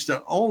 And this is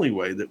the only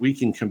way that we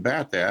can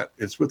combat that.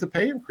 It's with a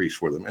pay increase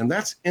for them. And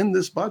that's in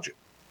this budget.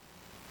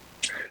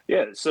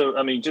 Yeah. So,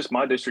 I mean, just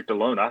my district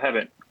alone, I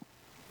haven't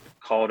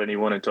called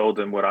anyone and told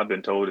them what I've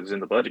been told is in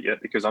the budget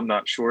yet, because I'm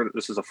not sure that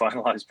this is a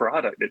finalized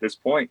product at this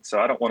point. So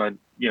I don't want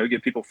to,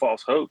 give people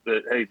false hope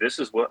that, hey, this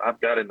is what I've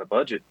got in the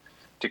budget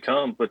to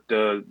come. But,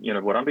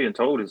 what I'm being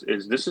told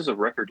is this is a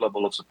record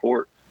level of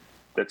support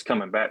that's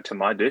coming back to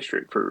my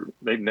district.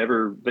 They've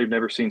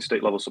never seen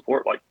state level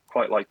support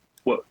quite like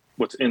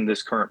what's in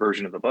this current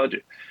version of the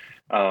budget.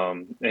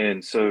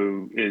 And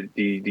so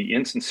the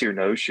insincere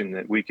notion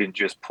that we can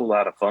just pull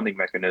out a funding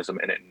mechanism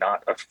and it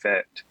not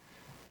affect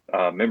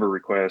member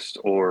requests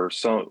or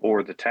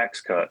the tax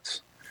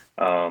cuts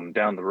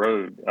down the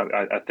road,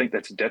 I think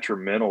that's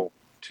detrimental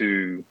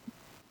to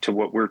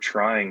what we're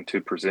trying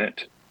to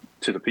present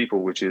to the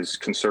people, which is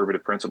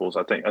conservative principles.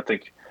 I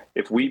think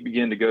if we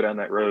begin to go down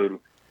that road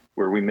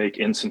where we make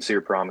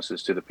insincere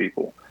promises to the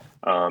people,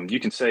 you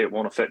can say it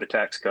won't affect the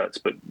tax cuts,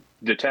 but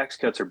the tax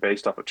cuts are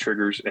based off of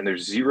triggers, and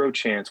there's zero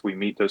chance we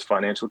meet those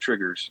financial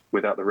triggers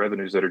without the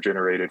revenues that are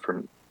generated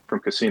from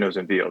casinos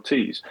and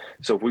VLTs.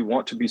 So if we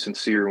want to be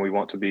sincere and we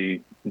want to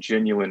be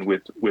genuine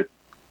with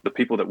the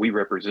people that we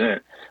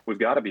represent, we've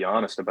got to be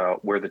honest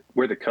about where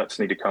the cuts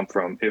need to come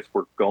from if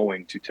we're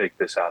going to take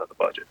this out of the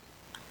budget.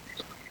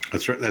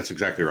 That's right. That's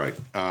exactly right.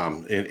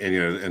 And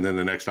then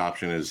the next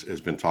option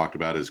has been talked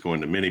about is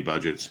going to mini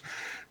budgets.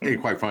 And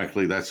quite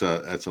frankly, that's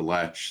a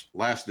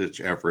last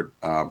ditch effort.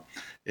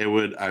 It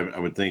would, I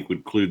would think, would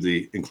include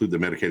the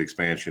Medicaid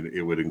expansion.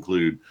 It would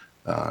include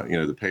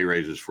the pay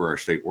raises for our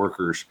state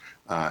workers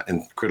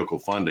and critical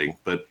funding,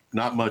 but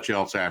not much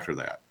else after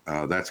that.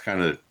 That's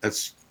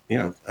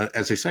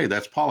as they say,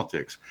 that's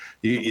politics.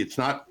 It's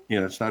not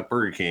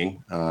Burger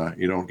King.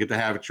 You don't get to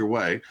have it your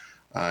way.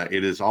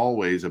 It is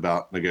always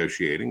about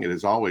negotiating. It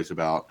is always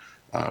about,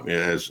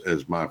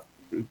 as my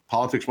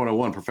Politics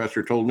 101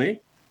 professor told me,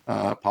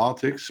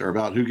 politics are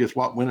about who gets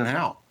what, when, and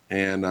how.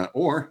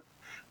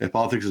 And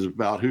politics is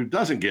about who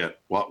doesn't get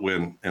what,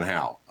 when, and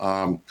how.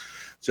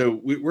 So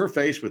we're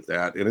faced with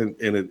that. And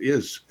it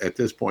is, at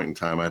this point in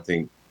time, I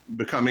think,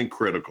 becoming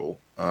critical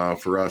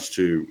for us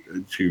to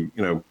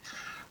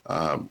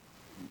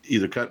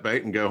either cut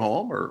bait and go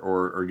home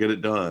or get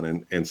it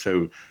done. And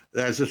so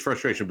as this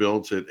frustration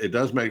builds, it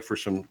does make for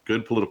some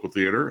good political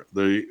theater.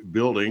 The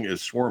building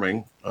is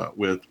swarming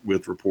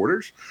with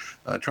reporters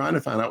trying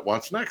to find out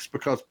what's next,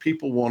 because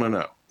people want to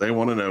know. They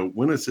want to know,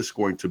 when is this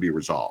going to be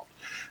resolved?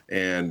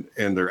 And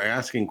they're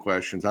asking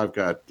questions. I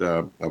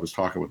was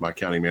talking with my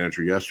county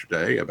manager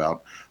yesterday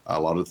about a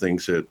lot of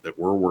things that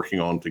we're working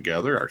on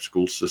together, our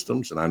school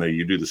systems, and I know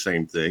you do the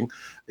same thing.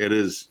 It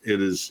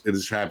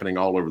is happening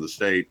all over the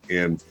state,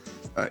 and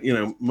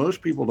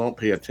most people don't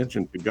pay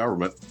attention to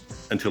government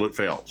until it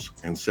fails.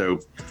 And so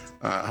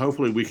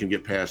hopefully we can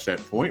get past that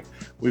point.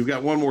 We've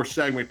got one more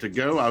segment to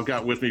go. I've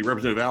got with me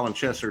Representative Alan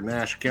Chester,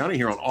 Nash County,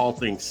 here on All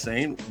Things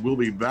Sane. We'll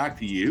be back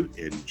to you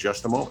in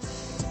just a moment.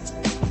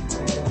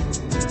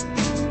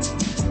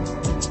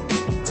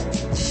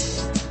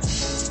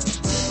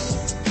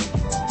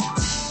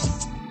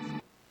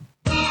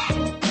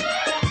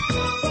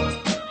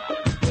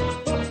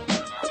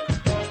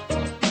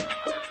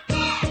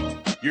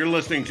 You're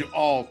listening to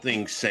All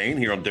Things Sane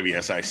here on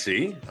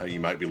WSIC. You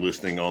might be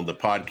listening on the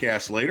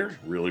podcast later.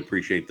 Really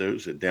appreciate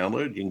those that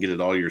download. You can get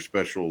it all your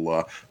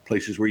special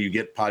places where you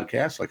get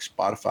podcasts, like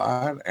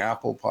Spotify,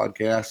 Apple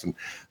Podcasts, and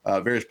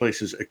various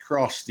places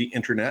across the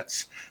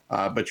internets.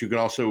 But you can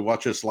also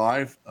watch us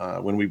live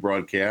when we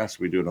broadcast.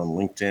 We do it on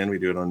LinkedIn. We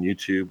do it on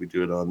YouTube. We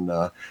do it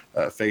on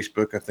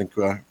Facebook. I think,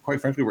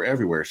 quite frankly, we're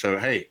everywhere. So,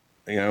 hey,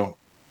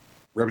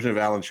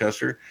 Representative Alan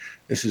Chester,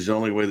 this is the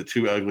only way the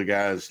two ugly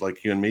guys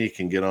like you and me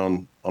can get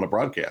on a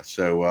broadcast.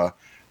 So,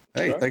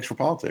 hey, Sure. Thanks for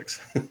politics.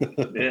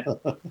 Yeah.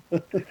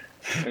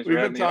 We've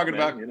been talking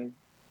about,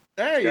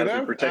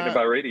 be protected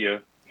by radio.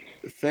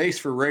 Face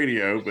for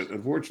radio, but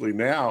unfortunately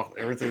now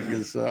everything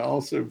is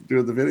also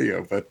doing the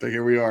video. But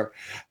here we are.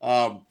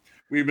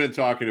 We've been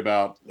talking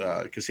about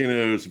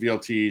casinos,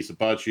 VLTs, the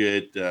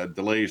budget,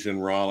 delays in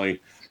Raleigh.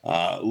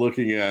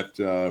 Looking at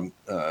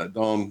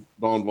Don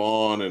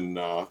Vaughn and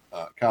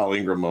Kyle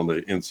Ingram on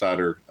the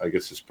Insider. I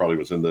guess this probably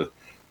was in the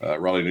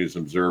Raleigh News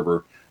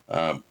Observer.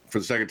 For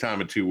the second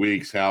time in 2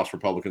 weeks, House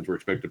Republicans were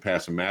expected to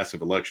pass a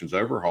massive elections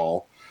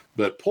overhaul,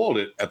 but pulled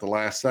it at the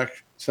last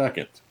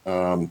second.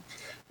 The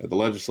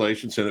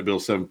legislation, Senate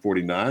Bill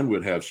 749,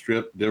 would have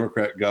stripped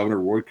Democrat Governor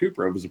Roy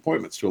Cooper of his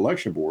appointments to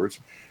election boards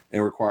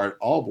and required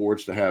all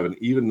boards to have an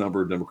even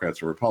number of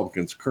Democrats and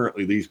Republicans.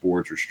 Currently, these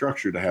boards are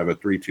structured to have a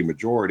 3-2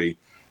 majority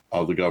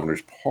of the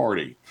governor's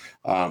party.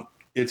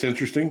 It's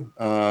interesting.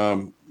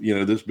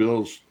 This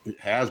bill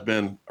has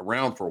been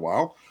around for a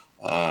while,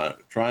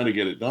 trying to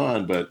get it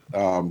done, but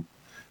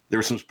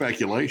there's some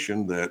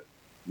speculation that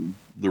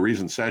the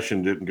reason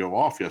session didn't go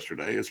off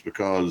yesterday is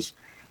because,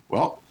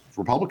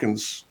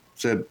 Republicans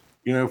said,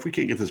 if we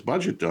can't get this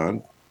budget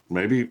done,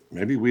 maybe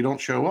we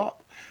don't show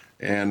up,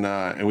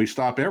 and we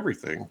stop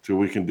everything till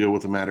we can deal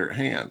with the matter at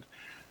hand.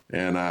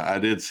 And I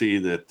did see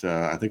that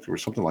I think there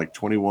was something like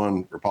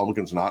 21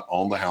 Republicans not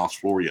on the House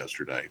floor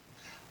yesterday.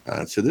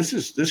 So this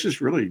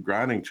is really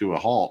grinding to a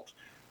halt.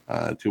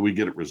 until we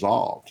get it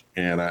resolved.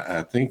 And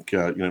I think,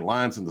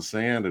 lines in the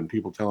sand and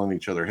people telling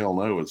each other hell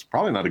no is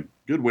probably not a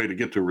good way to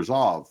get to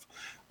resolve.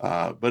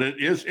 But it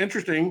is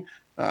interesting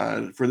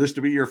for this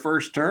to be your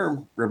first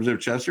term,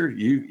 Representative Chester.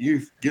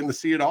 You've getting to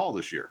see it all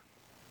this year.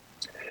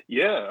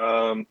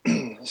 Yeah.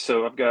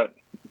 So I've got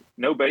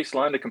no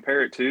baseline to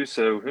compare it to.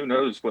 So who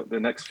knows what the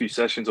next few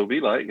sessions will be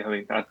like. I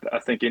mean, I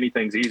think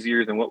anything's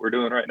easier than what we're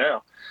doing right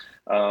now.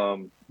 I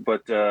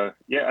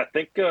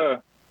think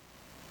the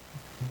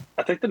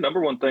number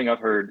one thing I've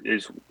heard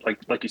is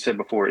like you said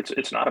before,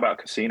 it's not about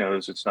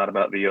casinos. It's not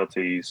about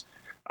VLTs.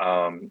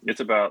 It's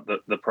about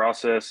the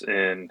process.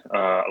 And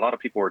a lot of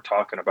people are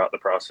talking about the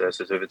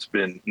process as if it's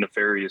been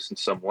nefarious in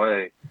some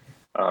way.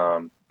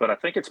 But I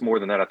think it's more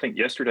than that. I think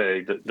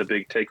yesterday the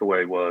big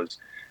takeaway was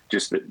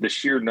just the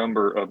sheer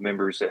number of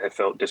members that have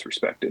felt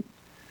disrespected.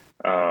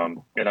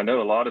 And I know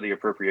a lot of the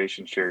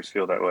appropriations chairs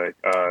feel that way.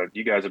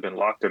 You guys have been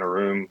locked in a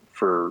room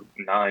for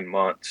 9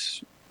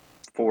 months,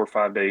 4 or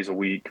 5 days a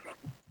week,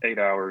 8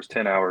 hours,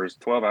 10 hours,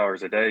 12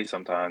 hours a day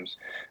sometimes.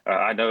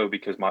 I know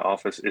because my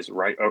office is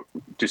right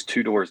just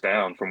 2 doors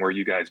down from where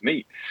you guys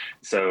meet.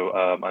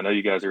 So I know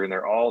you guys are in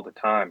there all the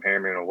time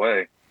hammering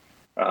away.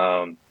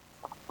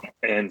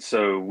 And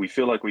so we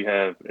feel like we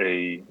have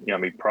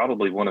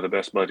probably one of the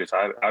best budgets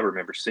I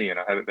remember seeing.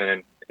 I haven't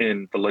been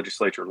in the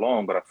legislature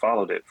long, but I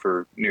followed it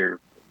for a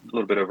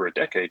little bit over a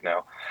decade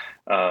now.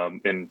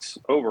 And it's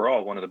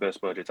overall one of the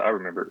best budgets I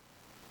remember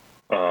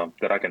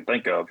that I can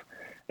think of.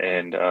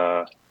 And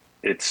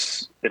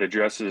it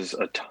addresses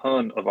a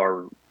ton of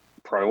our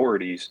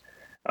priorities.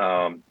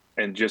 And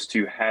just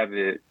to have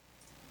it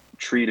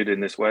treated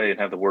in this way and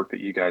have the work that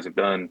you guys have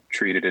done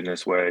treated in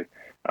this way,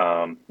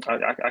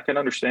 I can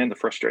understand the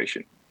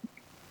frustration.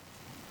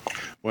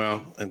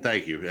 Well, and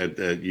thank you.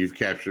 You've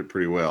captured it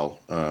pretty well.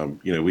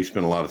 We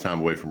spend a lot of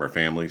time away from our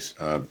families.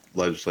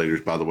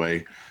 Legislators, by the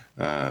way,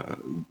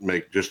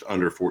 make just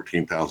under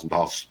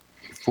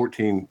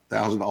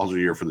 $14,000 a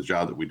year for the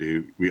job that we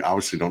do. We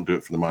obviously don't do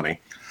it for the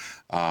money.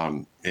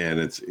 And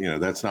it's,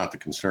 that's not the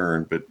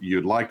concern, but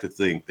you'd like to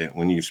think that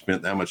when you've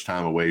spent that much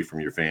time away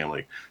from your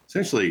family,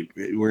 essentially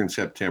we're in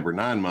September,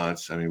 9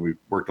 months. I mean, we've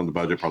worked on the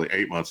budget, probably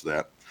 8 months of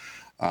that.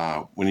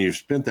 When you've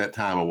spent that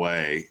time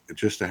away,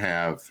 just to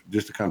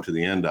come to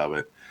the end of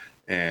it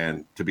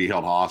and to be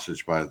held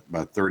hostage by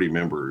 30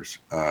 members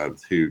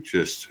who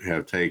just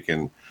have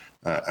taken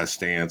a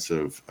stance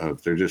of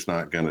they're just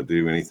not going to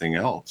do anything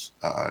else,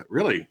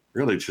 really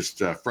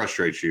just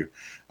frustrates you.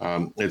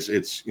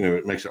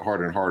 It makes it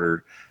harder and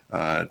harder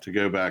to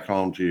go back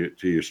home to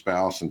your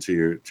spouse and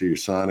to your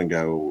son and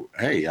go,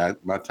 hey,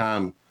 my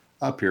time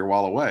up here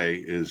while away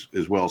is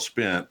well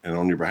spent and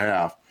on your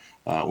behalf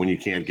when you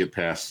can't get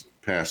past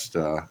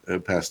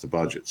the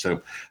budget.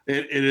 So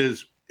it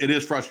is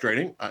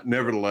frustrating.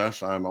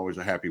 Nevertheless, I'm always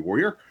a happy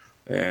warrior,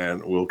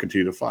 and we'll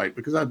continue to fight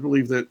because I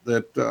believe that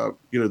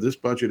this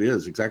budget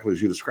is exactly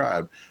as you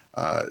described,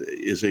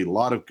 is a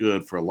lot of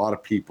good for a lot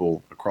of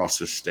people across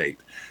this state.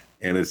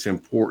 And it's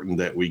important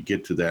that we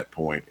get to that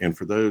point. And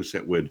for those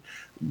that would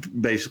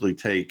basically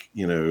take,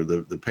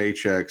 the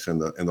paychecks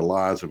and the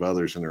lives of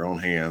others in their own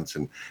hands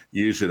and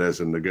use it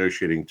as a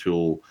negotiating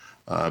tool,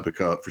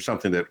 because for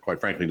something that, quite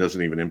frankly,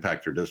 doesn't even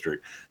impact their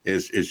district,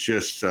 is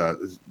just a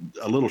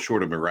little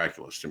short of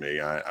miraculous to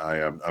me.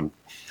 I'm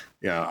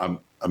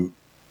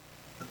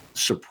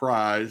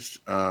surprised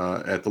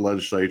at the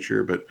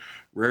legislature, but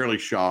rarely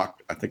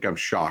shocked. I think I'm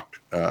shocked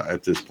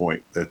at this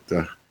point that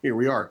here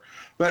we are.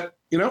 But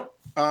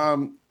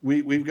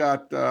we've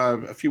got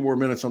a few more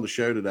minutes on the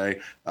show today.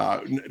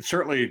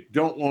 Certainly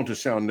don't want to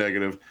sound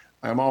negative.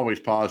 I'm always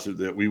positive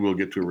that we will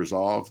get to a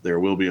resolve. There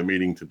will be a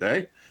meeting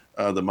today,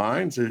 the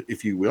minds,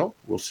 if you will.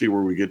 We'll see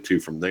where we get to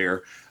from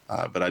there.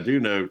 But I do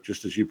know,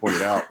 just as you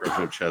pointed out,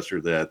 Representative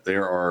Chester, that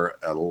there are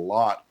a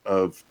lot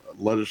of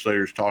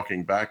legislators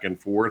talking back and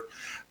forth.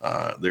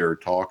 There are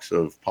talks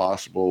of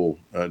possible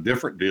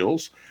different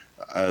deals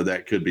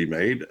that could be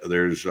made.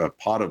 There's a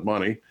pot of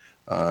money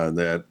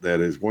that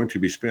is going to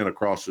be spent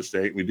across the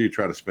state. We do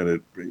try to spend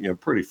it,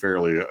 pretty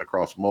fairly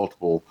across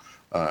multiple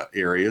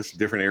areas.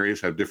 Different areas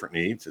have different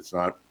needs. It's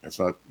not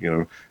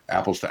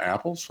apples to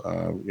apples.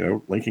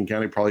 Lincoln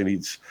County probably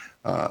needs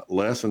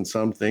less in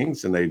some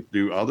things than they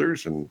do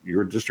others, and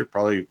your district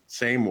probably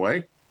same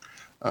way.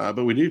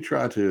 But we do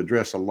try to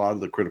address a lot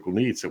of the critical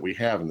needs that we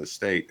have in the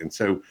state, and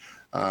so.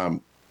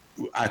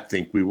 I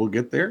think we will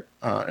get there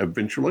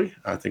eventually.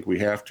 I think we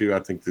have to. I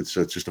think it's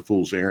just a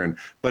fool's errand.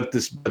 But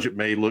this budget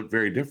may look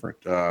very different.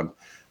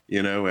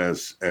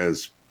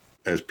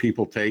 As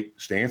people take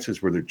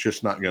stances where they're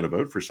just not going to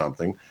vote for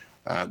something,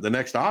 the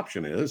next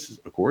option is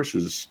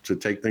to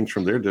take things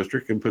from their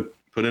district and put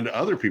into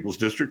other people's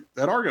district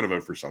that are going to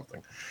vote for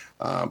something.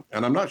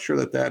 And I'm not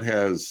sure that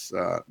has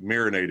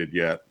marinated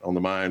yet on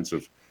the minds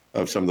of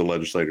some of the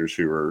legislators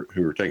who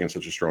are taking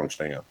such a strong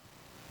stand.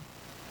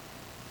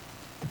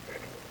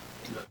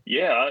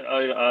 Yeah,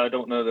 I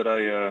don't know that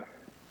I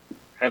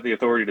have the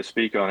authority to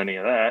speak on any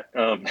of that.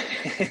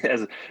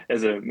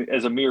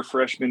 As a mere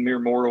freshman, mere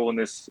mortal in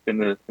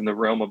the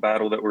realm of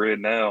battle that we're in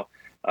now,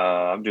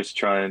 I'm just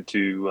trying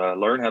to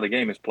learn how the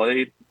game is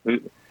played,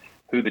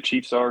 who the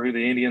Chiefs are, who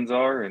the Indians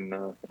are,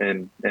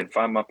 and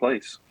find my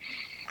place.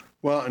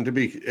 Well, and to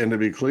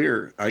be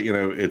clear,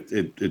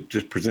 it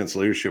just presents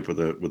leadership with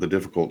a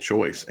difficult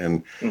choice.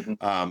 And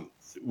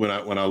when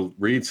I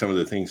read some of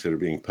the things that are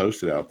being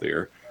posted out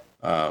there,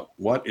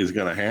 what is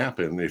going to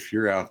happen if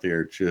you're out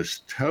there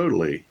just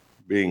totally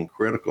being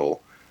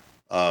critical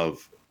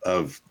of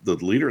the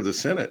leader of the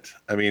Senate?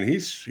 I mean,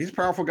 he's a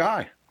powerful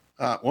guy.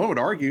 One would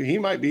argue he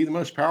might be the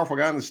most powerful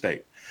guy in the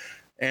state.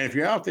 And if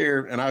you're out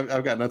there, and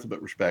I've got nothing but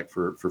respect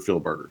for Phil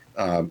Berger.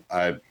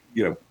 I've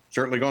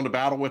certainly gone to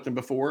battle with him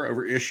before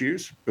over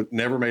issues, but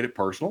never made it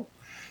personal.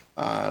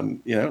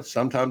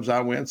 Sometimes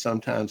I win,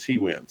 sometimes he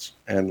wins,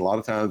 and a lot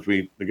of times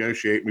we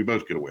negotiate and we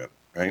both get a win,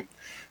 right?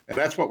 And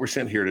that's what we're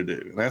sent here to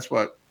do, and that's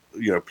what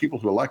people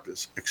who elect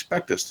us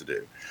expect us to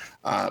do.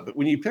 But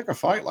when you pick a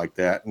fight like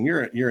that, and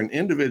you're an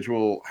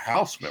individual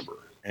House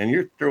member, and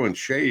you're throwing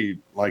shade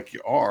like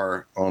you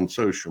are on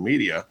social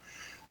media,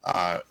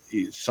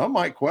 some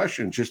might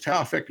question just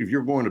how effective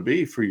you're going to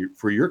be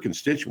for your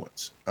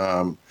constituents.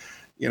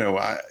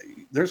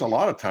 There's a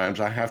lot of times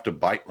I have to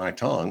bite my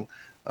tongue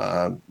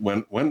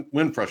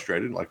when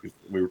frustrated, like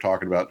we were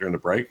talking about during the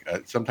break.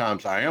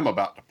 Sometimes I am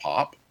about to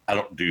pop. I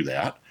don't do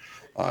that.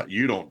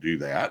 You don't do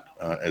that.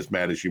 As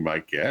mad as you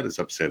might get, as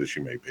upset as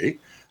you may be.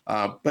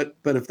 But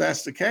if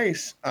that's the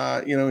case,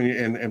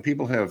 and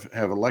people have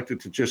elected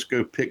to just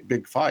go pick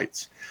big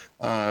fights,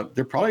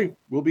 there probably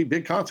will be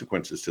big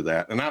consequences to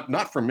that, and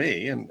not from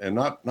me, and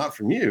not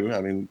from you.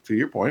 I mean, to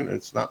your point,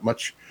 it's not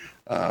much.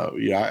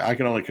 I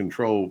can only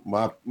control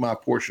my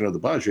portion of the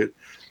budget,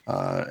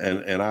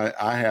 and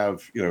I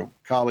have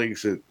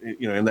colleagues that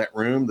in that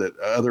room, that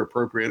other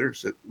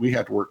appropriators, that we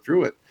have to work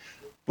through it.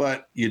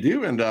 But you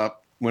do end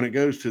up, when it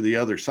goes to the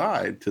other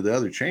side, to the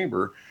other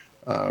chamber,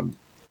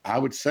 I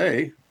would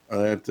say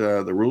that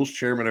the rules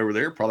chairman over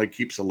there probably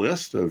keeps a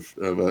list of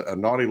a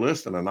naughty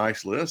list and a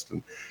nice list.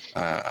 And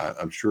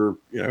I'm sure,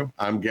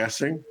 I'm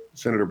guessing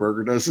Senator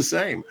Berger does the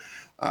same.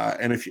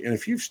 And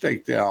if you've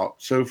staked out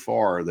so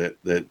far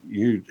that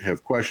you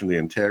have questioned the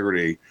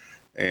integrity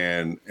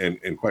and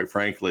quite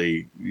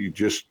frankly, you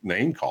just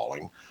name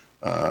calling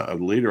a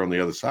leader on the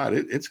other side,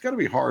 it's going to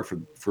be hard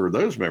for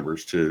those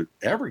members to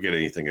ever get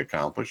anything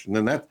accomplished. And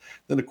then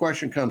the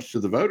question comes to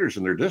the voters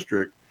in their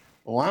district.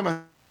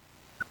 Well,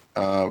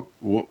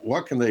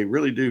 what can they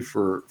really do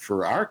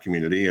for our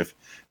community if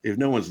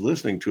no one's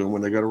listening to them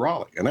when they go to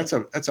Raleigh? And that's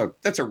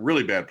a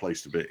really bad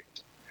place to be.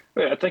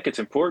 I think it's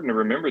important to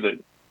remember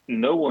that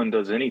no one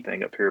does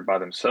anything up here by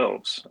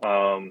themselves.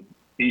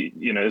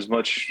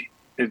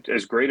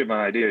 As great of an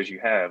idea as you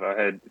have, I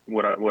had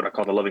what I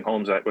call the Loving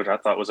Homes Act, which I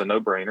thought was a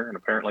no-brainer, and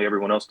apparently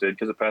everyone else did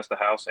because it passed the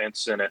House and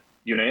Senate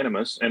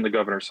unanimous, and the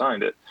governor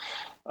signed it.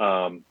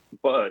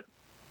 But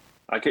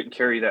I couldn't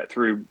carry that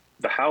through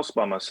the House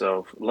by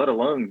myself, let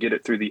alone get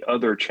it through the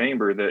other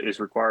chamber that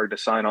is required to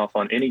sign off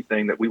on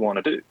anything that we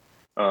want to do.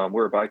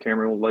 We're a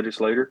bicameral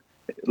legislator,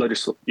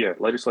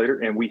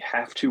 and we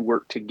have to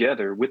work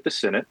together with the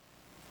Senate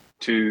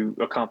to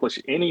accomplish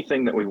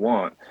anything that we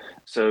want.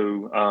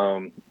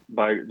 So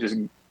by just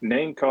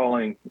name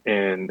calling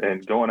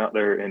and going out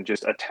there and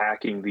just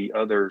attacking the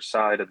other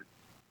side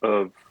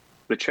of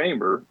the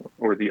chamber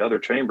or the other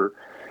chamber,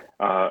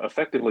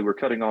 effectively we're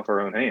cutting off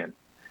our own hand.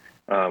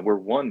 We're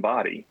one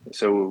body,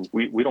 so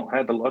we don't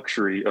have the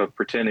luxury of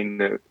pretending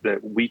that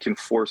we can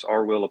force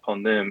our will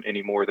upon them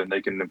any more than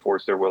they can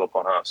enforce their will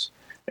upon us.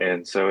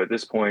 And so at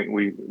this point,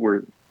 we've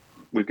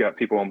got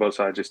people on both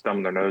sides just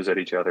thumbing their nose at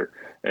each other,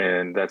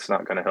 and that's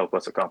not going to help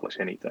us accomplish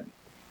anything.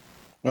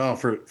 Well,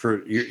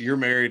 for you're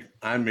married,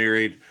 I'm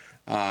married.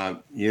 As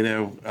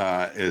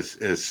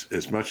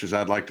much as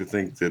I'd like to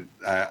think that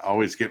I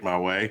always get my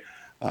way,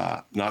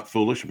 not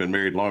foolish. I've been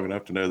married long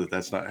enough to know that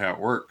that's not how it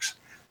works.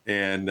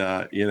 And,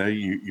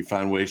 you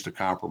find ways to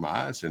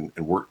compromise and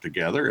work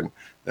together. And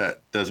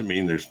that doesn't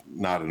mean there's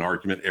not an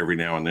argument every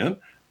now and then.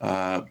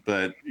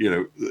 But,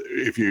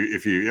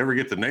 if you ever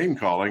get the name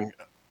calling,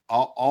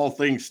 all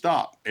things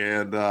stop.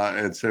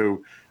 And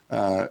so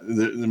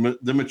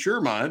the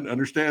mature mind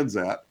understands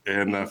that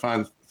and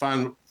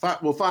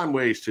will find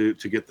ways to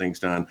get things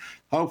done.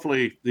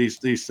 Hopefully these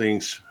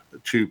things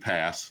to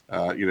pass.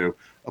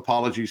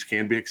 Apologies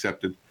can be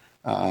accepted.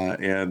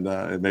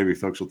 And maybe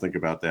folks will think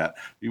about that.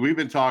 We've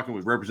been talking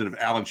with Representative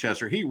Alan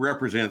Chesser. He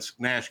represents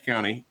Nash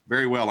County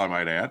very well, I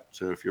might add.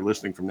 So if you're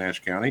listening from Nash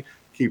County,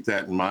 keep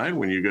that in mind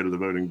when you go to the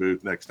voting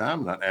booth next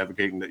time. I'm not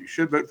advocating that you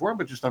should vote for him,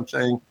 but just I'm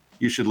saying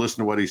you should listen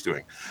to what he's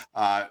doing.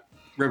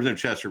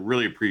 Representative Chesser,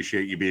 really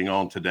appreciate you being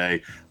on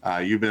today.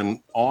 You've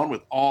been on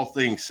with All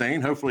Things Sane.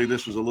 Hopefully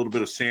this was a little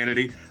bit of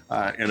sanity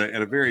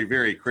in a very,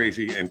 very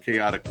crazy and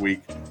chaotic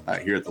week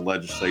here at the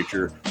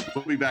legislature.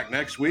 We'll be back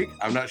next week.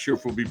 I'm not sure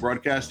if we'll be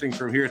broadcasting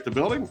from here at the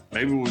building.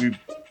 Maybe we'll be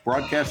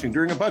broadcasting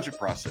during a budget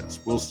process.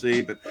 We'll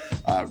see, but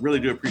really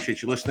do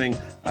appreciate you listening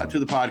to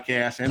the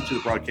podcast and to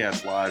the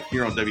broadcast live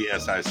here on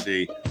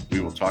WSIC.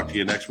 We will talk to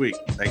you next week.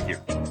 Thank you.